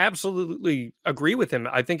mean, I absolutely agree with him.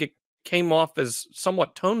 I think it came off as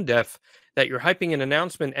somewhat tone deaf that you're hyping an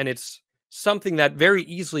announcement and it's something that very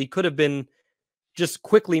easily could have been just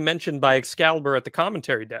quickly mentioned by Excalibur at the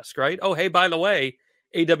commentary desk, right? Oh, hey, by the way,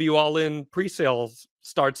 AW All In pre-sales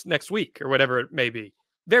starts next week or whatever it may be.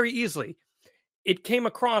 Very easily. It came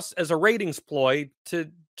across as a ratings ploy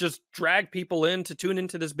to just drag people in to tune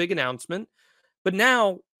into this big announcement. But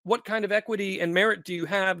now, what kind of equity and merit do you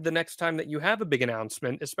have the next time that you have a big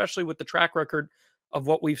announcement, especially with the track record of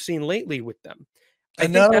what we've seen lately with them?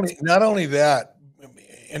 And not only that,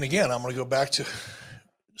 and again, I'm going to go back to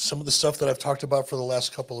some of the stuff that I've talked about for the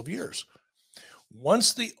last couple of years.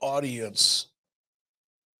 Once the audience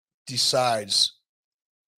decides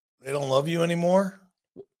they don't love you anymore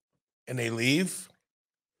and they leave,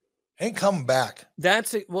 Ain't coming back.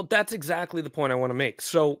 That's it. Well, that's exactly the point I want to make.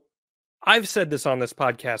 So I've said this on this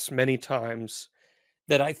podcast many times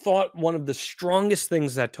that I thought one of the strongest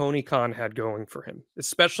things that Tony Khan had going for him,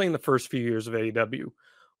 especially in the first few years of AEW,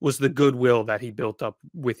 was the goodwill that he built up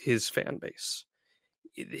with his fan base.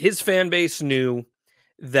 His fan base knew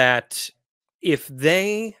that if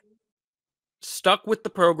they stuck with the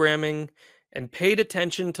programming and paid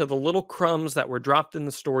attention to the little crumbs that were dropped in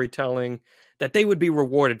the storytelling, that they would be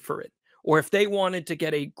rewarded for it. Or if they wanted to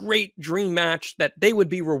get a great dream match, that they would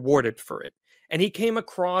be rewarded for it. And he came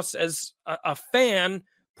across as a fan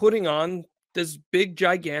putting on this big,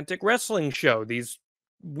 gigantic wrestling show, these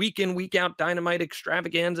week in, week out Dynamite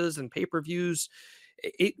extravaganzas and pay-per-views.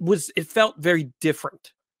 It felt very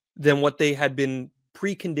different than what they had been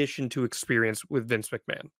preconditioned to experience with Vince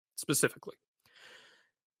McMahon specifically.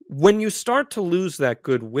 When you start to lose that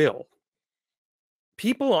goodwill,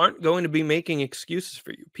 people aren't going to be making excuses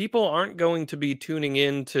for you. People aren't going to be tuning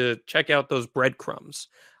in to check out those breadcrumbs.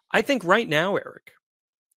 I think right now, Eric,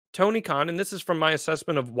 Tony Khan, and this is from my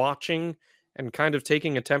assessment of watching and kind of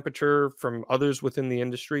taking a temperature from others within the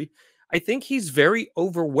industry, I think he's very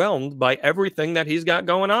overwhelmed by everything that he's got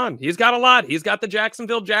going on. He's got a lot. He's got the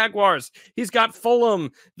Jacksonville Jaguars. He's got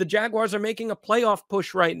Fulham. The Jaguars are making a playoff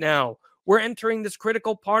push right now. We're entering this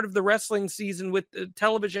critical part of the wrestling season with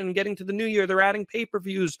television getting to the new year. They're adding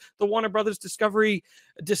pay-per-views, the Warner Brothers Discovery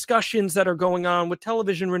discussions that are going on with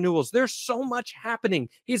television renewals. There's so much happening.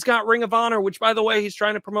 He's got Ring of Honor, which, by the way, he's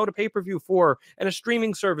trying to promote a pay-per-view for and a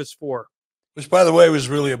streaming service for. Which, by the way, was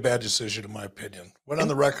really a bad decision, in my opinion. Went on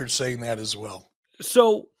the record saying that as well.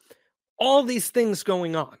 So all these things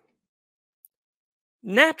going on.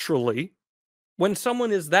 Naturally, when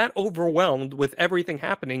someone is that overwhelmed with everything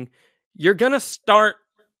happening, you're going to start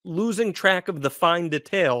losing track of the fine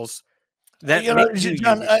details. That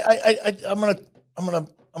John, I'm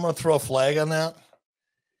gonna throw a flag on that.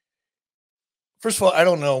 First of all, I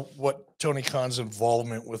don't know what Tony Khan's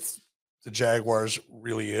involvement with the Jaguars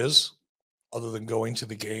really is, other than going to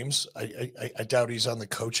the games. I doubt he's on the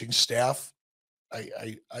coaching staff.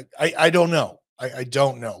 I don't know. I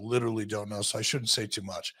don't know. Literally don't know. So I shouldn't say too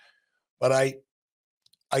much. But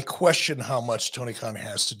I question how much Tony Khan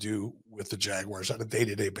has to do with the Jaguars on a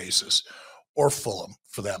day-to-day basis, or Fulham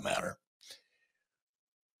for that matter.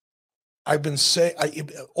 I've been saying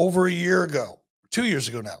over a year ago, 2 years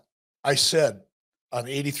ago now, I said on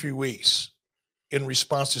 83 Weeks, in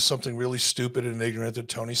response to something really stupid and ignorant that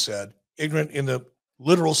Tony said, ignorant in the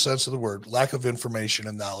literal sense of the word, lack of information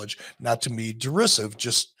and knowledge, not to me derisive,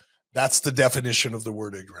 just that's the definition of the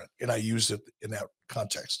word ignorant. And I used it in that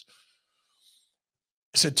context.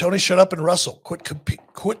 I said, Tony, shut up and wrestle.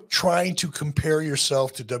 Quit trying to compare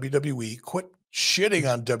yourself to WWE. Quit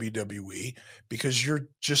shitting on WWE because you're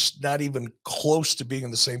just not even close to being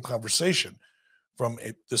in the same conversation from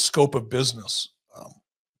the scope of business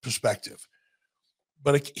perspective.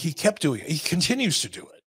 But he kept doing it. He continues to do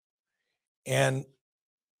it. And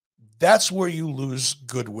that's where you lose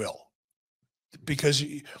goodwill. Because,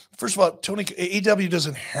 first of all, AEW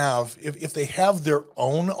doesn't have, if they have their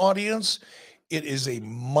own audience, it is a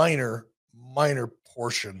minor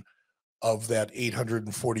portion of that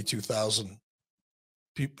 842,000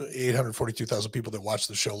 people that watched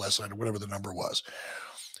the show last night, or whatever the number was.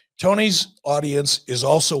 Tony's audience is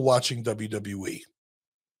also watching WWE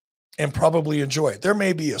and probably enjoy it. There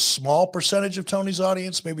may be a small percentage of Tony's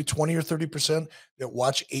audience, maybe 20 or 30% that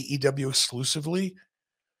watch AEW exclusively.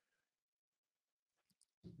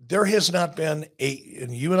 There has not been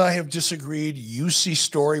and you and I have disagreed. You see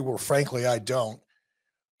story where frankly, I don't.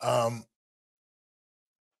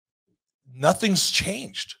 Nothing's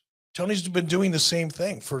changed. Tony's been doing the same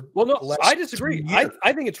thing for the last I disagree.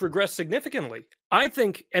 I think it's regressed significantly. I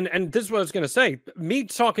think, and this is what I was going to say, me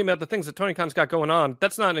talking about the things that Tony Khan's got going on,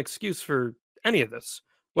 that's not an excuse for any of this.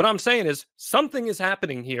 What I'm saying is something is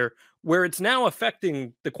happening here where it's now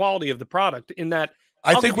affecting the quality of the product in that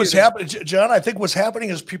I think what's happening, John, I think what's happening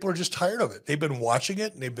is people are just tired of it. They've been watching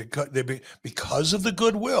it and because of the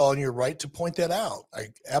goodwill, and you're right to point that out. I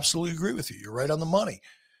absolutely agree with you. You're right on the money.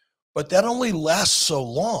 But that only lasts so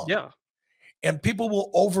long. Yeah. And people will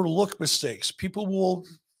overlook mistakes. People will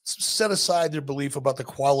set aside their belief about the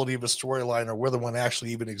quality of a storyline or whether one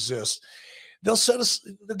actually even exists. They'll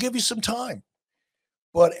give you some time.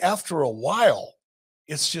 But after a while,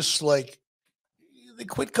 it's just like they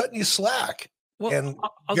quit cutting you slack. Well, and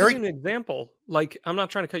I'll give you an example. Like, I'm not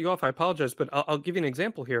trying to cut you off. I apologize, but I'll give you an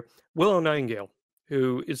example here. Willow Nightingale,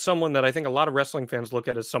 who is someone that I think a lot of wrestling fans look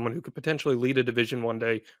at as someone who could potentially lead a division one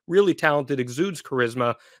day, really talented, exudes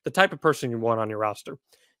charisma, the type of person you want on your roster.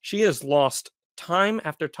 She has lost time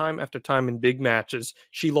after time after time in big matches.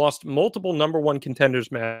 She lost multiple number one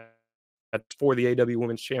contenders matches for the AEW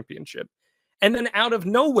Women's Championship. And then out of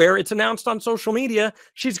nowhere, it's announced on social media,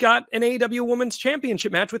 she's got an AEW Women's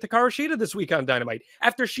Championship match with Hikaru Shida this week on Dynamite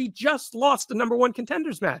after she just lost the number one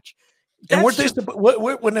contenders match. And weren't they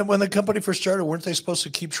when the company first started? Weren't they supposed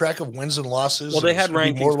to keep track of wins and losses? Well, they had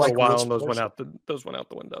rankings for a while, and those went out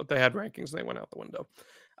the window. They had rankings, and they went out the window.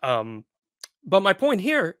 But my point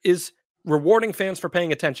here is rewarding fans for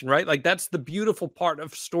paying attention, right? Like, that's the beautiful part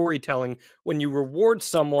of storytelling, when you reward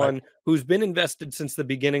someone who's been invested since the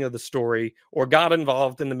beginning of the story or got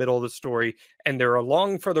involved in the middle of the story, and they're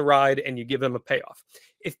along for the ride, and you give them a payoff.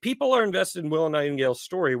 If people are invested in Willow Nightingale's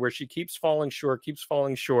story, where she keeps falling short,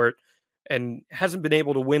 and hasn't been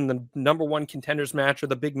able to win the number one contenders match or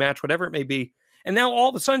the big match, whatever it may be, and now all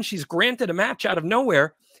of a sudden she's granted a match out of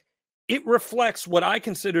nowhere, it reflects what I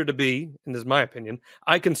consider to be, and this is my opinion,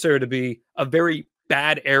 I consider to be a very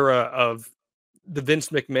bad era of the Vince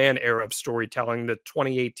McMahon era of storytelling, the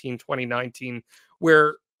 2018, 2019,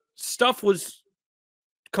 where stuff was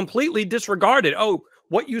completely disregarded. Oh,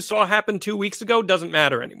 what you saw happen 2 weeks ago doesn't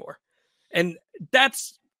matter anymore. And that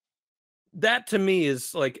to me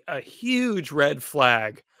is like a huge red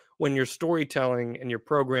flag when your storytelling and your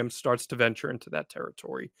program starts to venture into that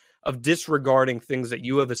territory of disregarding things that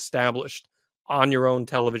you have established on your own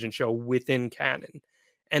television show within canon.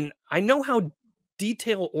 And I know how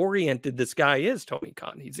detail-oriented this guy is, Tony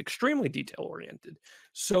Khan. He's extremely detail-oriented.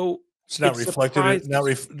 So it's not reflected.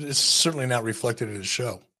 It's certainly not reflected in his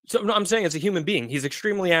show. So no, I'm saying as a human being, he's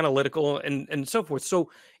extremely analytical and so forth.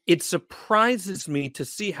 So it surprises me to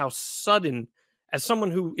see how sudden, as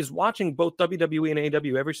someone who is watching both WWE and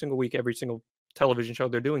AEW every single week, every single television show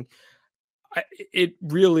they're doing, it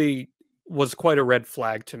really was quite a red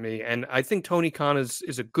flag to me. And I think Tony Khan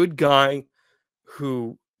is a good guy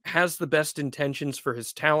who has the best intentions for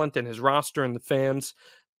his talent and his roster and the fans,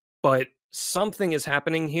 but something is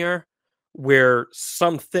happening here where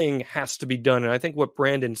something has to be done. And I think what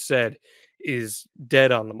Brandon said is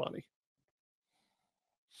dead on the money.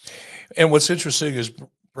 And what's interesting is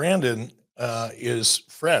Brandon is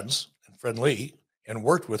friendly, and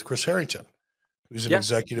worked with Chris Harrington, who's an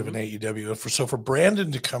executive in AEW. So for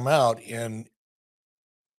Brandon to come out and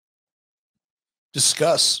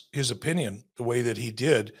discuss his opinion the way that he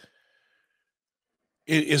did,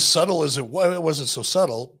 it is subtle as it was. It wasn't so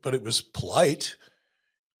subtle, but it was polite.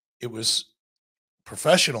 It was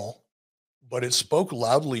professional, but it spoke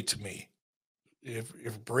loudly to me.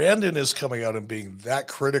 If Brandon is coming out and being that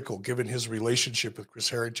critical, given his relationship with Chris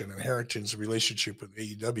Harrington and Harrington's relationship with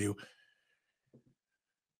AEW,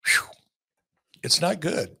 it's not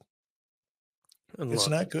good. It's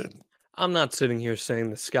not good. I'm not sitting here saying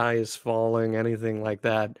the sky is falling, anything like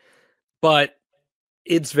that, but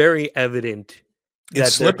it's very evident that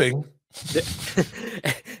it's slipping.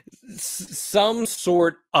 Some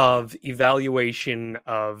sort of evaluation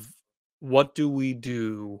of what do we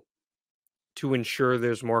do to ensure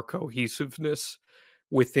there's more cohesiveness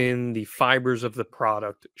within the fibers of the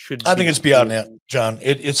product should. I think it's beyond that, John.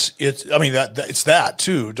 It's. I mean it's that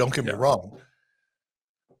too. Don't get me wrong.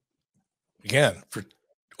 Again, for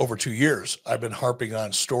over 2 years, I've been harping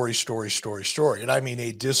on story, and I mean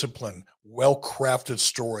a disciplined, well-crafted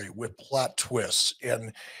story with plot twists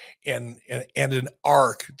and an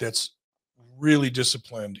arc that's really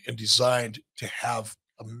disciplined and designed to have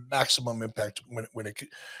a maximum impact when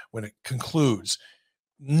it concludes.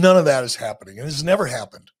 None of that is happening, and it's never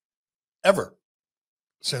happened ever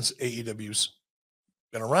since AEW's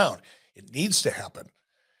been around. It needs to happen.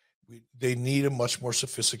 They need a much more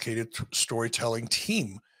sophisticated storytelling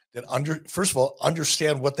team that first of all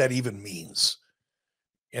understand what that even means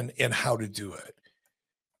and how to do it.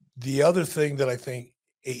 The other thing that I think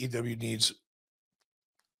AEW needs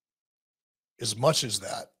as much as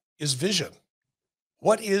that is vision.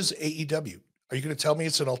 What is AEW? Are you going to tell me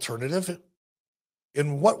it's an alternative?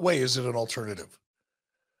 In what way is it an alternative?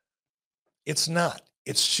 It's not.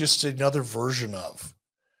 It's just another version of,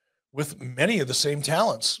 with many of the same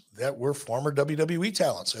talents that were former WWE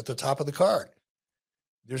talents at the top of the card.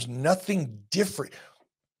 There's nothing different,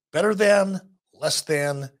 better than, less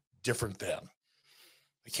than, different than.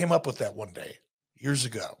 I came up with that one day, years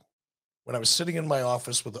ago, when I was sitting in my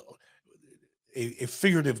office with a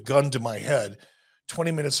figurative gun to my head,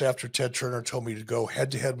 20 minutes after Ted Turner told me to go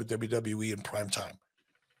head-to-head with WWE in prime time.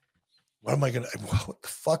 What the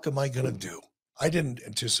fuck am I going to do? I didn't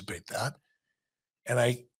anticipate that.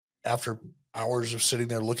 And after hours of sitting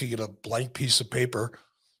there looking at a blank piece of paper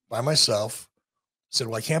by myself, said,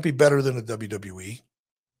 well, I can't be better than the WWE.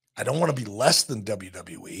 I don't want to be less than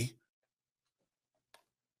WWE.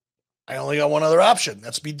 I only got one other option.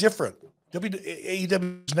 That's be different.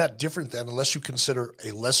 AEW is not different than, unless you consider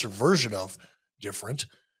a lesser version of different.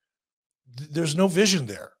 There's no vision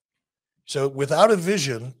there. So without a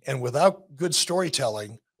vision and without good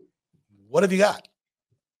storytelling, what have you got?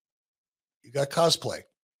 You got cosplay.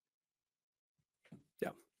 Yeah.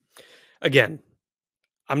 Again,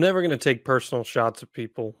 I'm never going to take personal shots of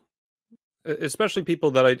people, especially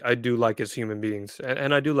people that I do like as human beings.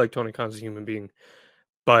 And I do like Tony Khan as a human being.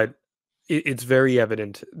 But it's very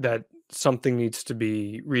evident that something needs to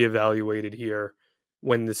be reevaluated here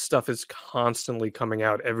when this stuff is constantly coming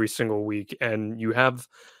out every single week. And you have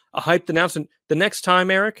a hyped announcement. The next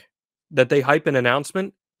time, Eric, that they hype an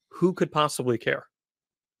announcement, who could possibly care?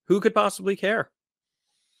 Who could possibly care?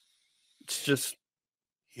 It's just...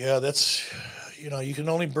 Yeah, that's, you can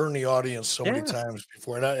only burn the audience so many times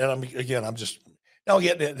before. Let's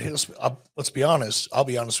be honest. I'll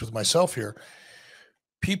be honest with myself here.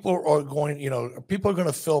 People are going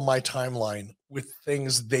to fill my timeline with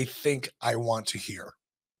things they think I want to hear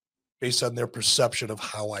based on their perception of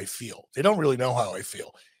how I feel. They don't really know how I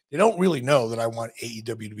feel. They don't really know that I want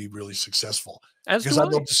AEW to be really successfable, because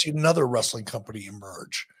I'd love to see another wrestling company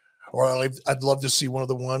emerge, or I'd love to see one of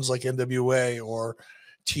the ones like NWA or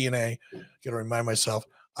TNA. Got to remind myself,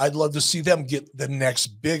 I'd love to see them get the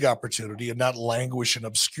next big opportunity and not languish in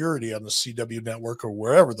obscurity on the CW network or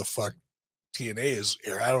wherever the fuck TNA is.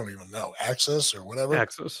 I don't even know, Access or whatever.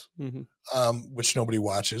 Access, which nobody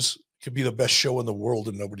watches. Could be the best show in the world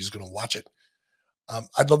and nobody's going to watch it.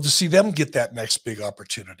 I'd love to see them get that next big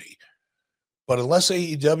opportunity. But unless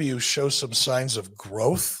AEW shows some signs of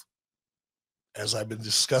growth, as I've been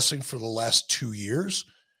discussing for the last 2 years,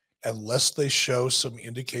 unless they show some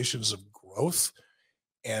indications of growth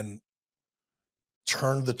and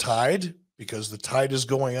turn the tide, because the tide is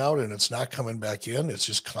going out and it's not coming back in. It's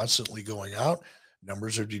just constantly going out.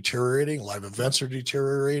 Numbers are deteriorating. Live events are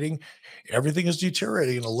deteriorating. Everything is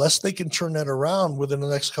deteriorating. And unless they can turn that around within the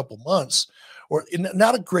next couple months, or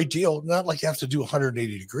not a great deal, not like you have to do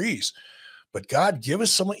 180 degrees, but God, give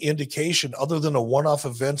us some indication other than a one-off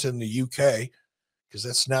event in the UK, because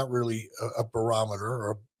that's not really a barometer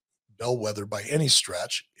or a bellwether by any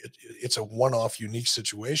stretch. It's a one-off unique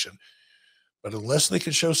situation. But unless they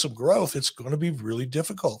can show some growth, it's going to be really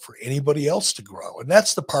difficult for anybody else to grow. And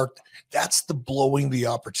that's the part, that's the blowing the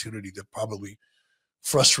opportunity that probably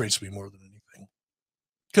frustrates me more than anything.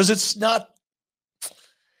 Because it's not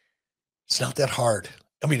that hard.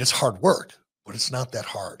 I mean, it's hard work, but it's not that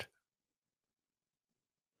hard.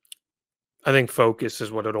 I think focus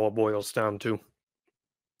is what it all boils down to.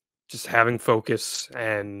 Just having focus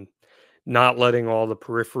and not letting all the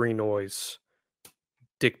periphery noise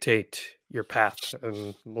dictate your path,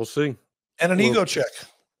 and we'll see. And an ego check.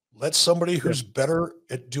 Let somebody who's better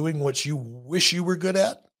at doing what you wish you were good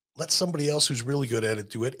at, let somebody else who's really good at it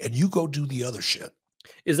do it, and you go do the other shit.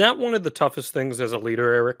 Is that one of the toughest things as a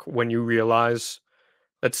leader, Eric, when you realize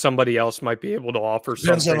that somebody else might be able to offer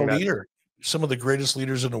Depends something? On a leader. Some of the greatest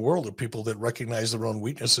leaders in the world are people that recognize their own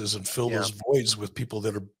weaknesses and fill those voids with people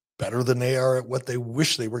that are better than they are at what they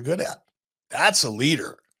wish they were good at. That's a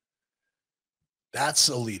leader. That's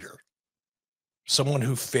a leader. Someone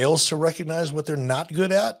who fails to recognize what they're not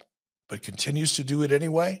good at, but continues to do it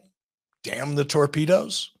anyway. Damn the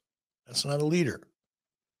torpedoes. That's not a leader.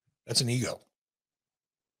 That's an ego.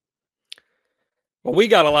 Well, we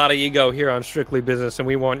got a lot of ego here on Strictly Business, and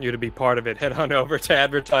we want you to be part of it. Head on over to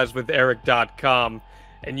advertisewitheric.com,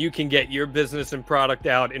 and you can get your business and product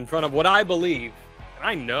out in front of what I believe, and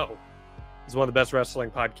I know, is one of the best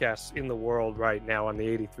wrestling podcasts in the world right now on the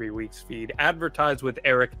 83 Weeks feed.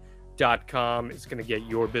 Advertisewitheric.com is going to get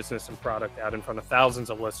your business and product out in front of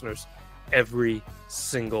thousands of listeners every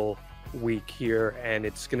single week here, and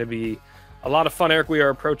it's going to be a lot of fun. Eric, we are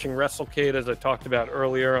approaching WrestleCade, as I talked about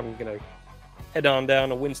earlier. I'm going to head on down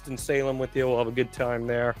to Winston-Salem with you. We'll have a good time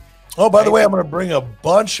there. Oh, by the way, I'm going to bring a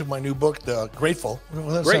bunch of my new book, The Grateful. Well,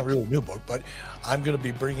 that's not really a new book, but I'm going to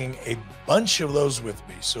be bringing a bunch of those with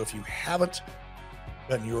me. So if you haven't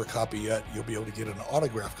gotten your copy yet, you'll be able to get an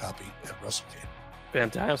autographed copy at WrestleCade.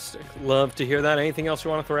 Fantastic. Love to hear that. Anything else you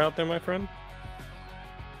want to throw out there, my friend?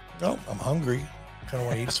 No, I'm hungry. I kind of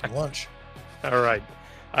want to eat some lunch. All right.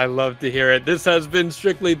 I love to hear it. This has been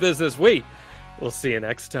Strictly Business. We'll see you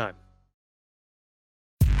next time.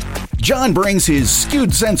 John brings his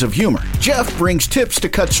skewed sense of humor. Jeff brings tips to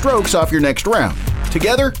cut strokes off your next round.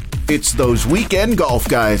 Together, It's those weekend golf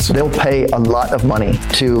guys. They'll pay a lot of money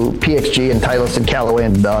to PXG and Titleist and Callaway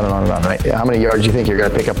and on and on and on, right? How many yards do you think you're going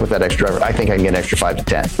to pick up with that extra driver? I think I can get an extra 5 to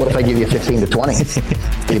 10. What if I give you 15 to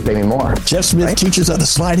 20? You pay me more. Jeff Smith teaches on a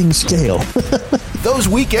sliding scale. Those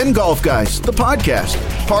Weekend Golf Guys, the podcast,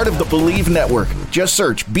 part of the Believe Network. Just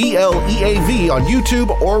search BLEAV on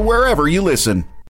YouTube or wherever you listen.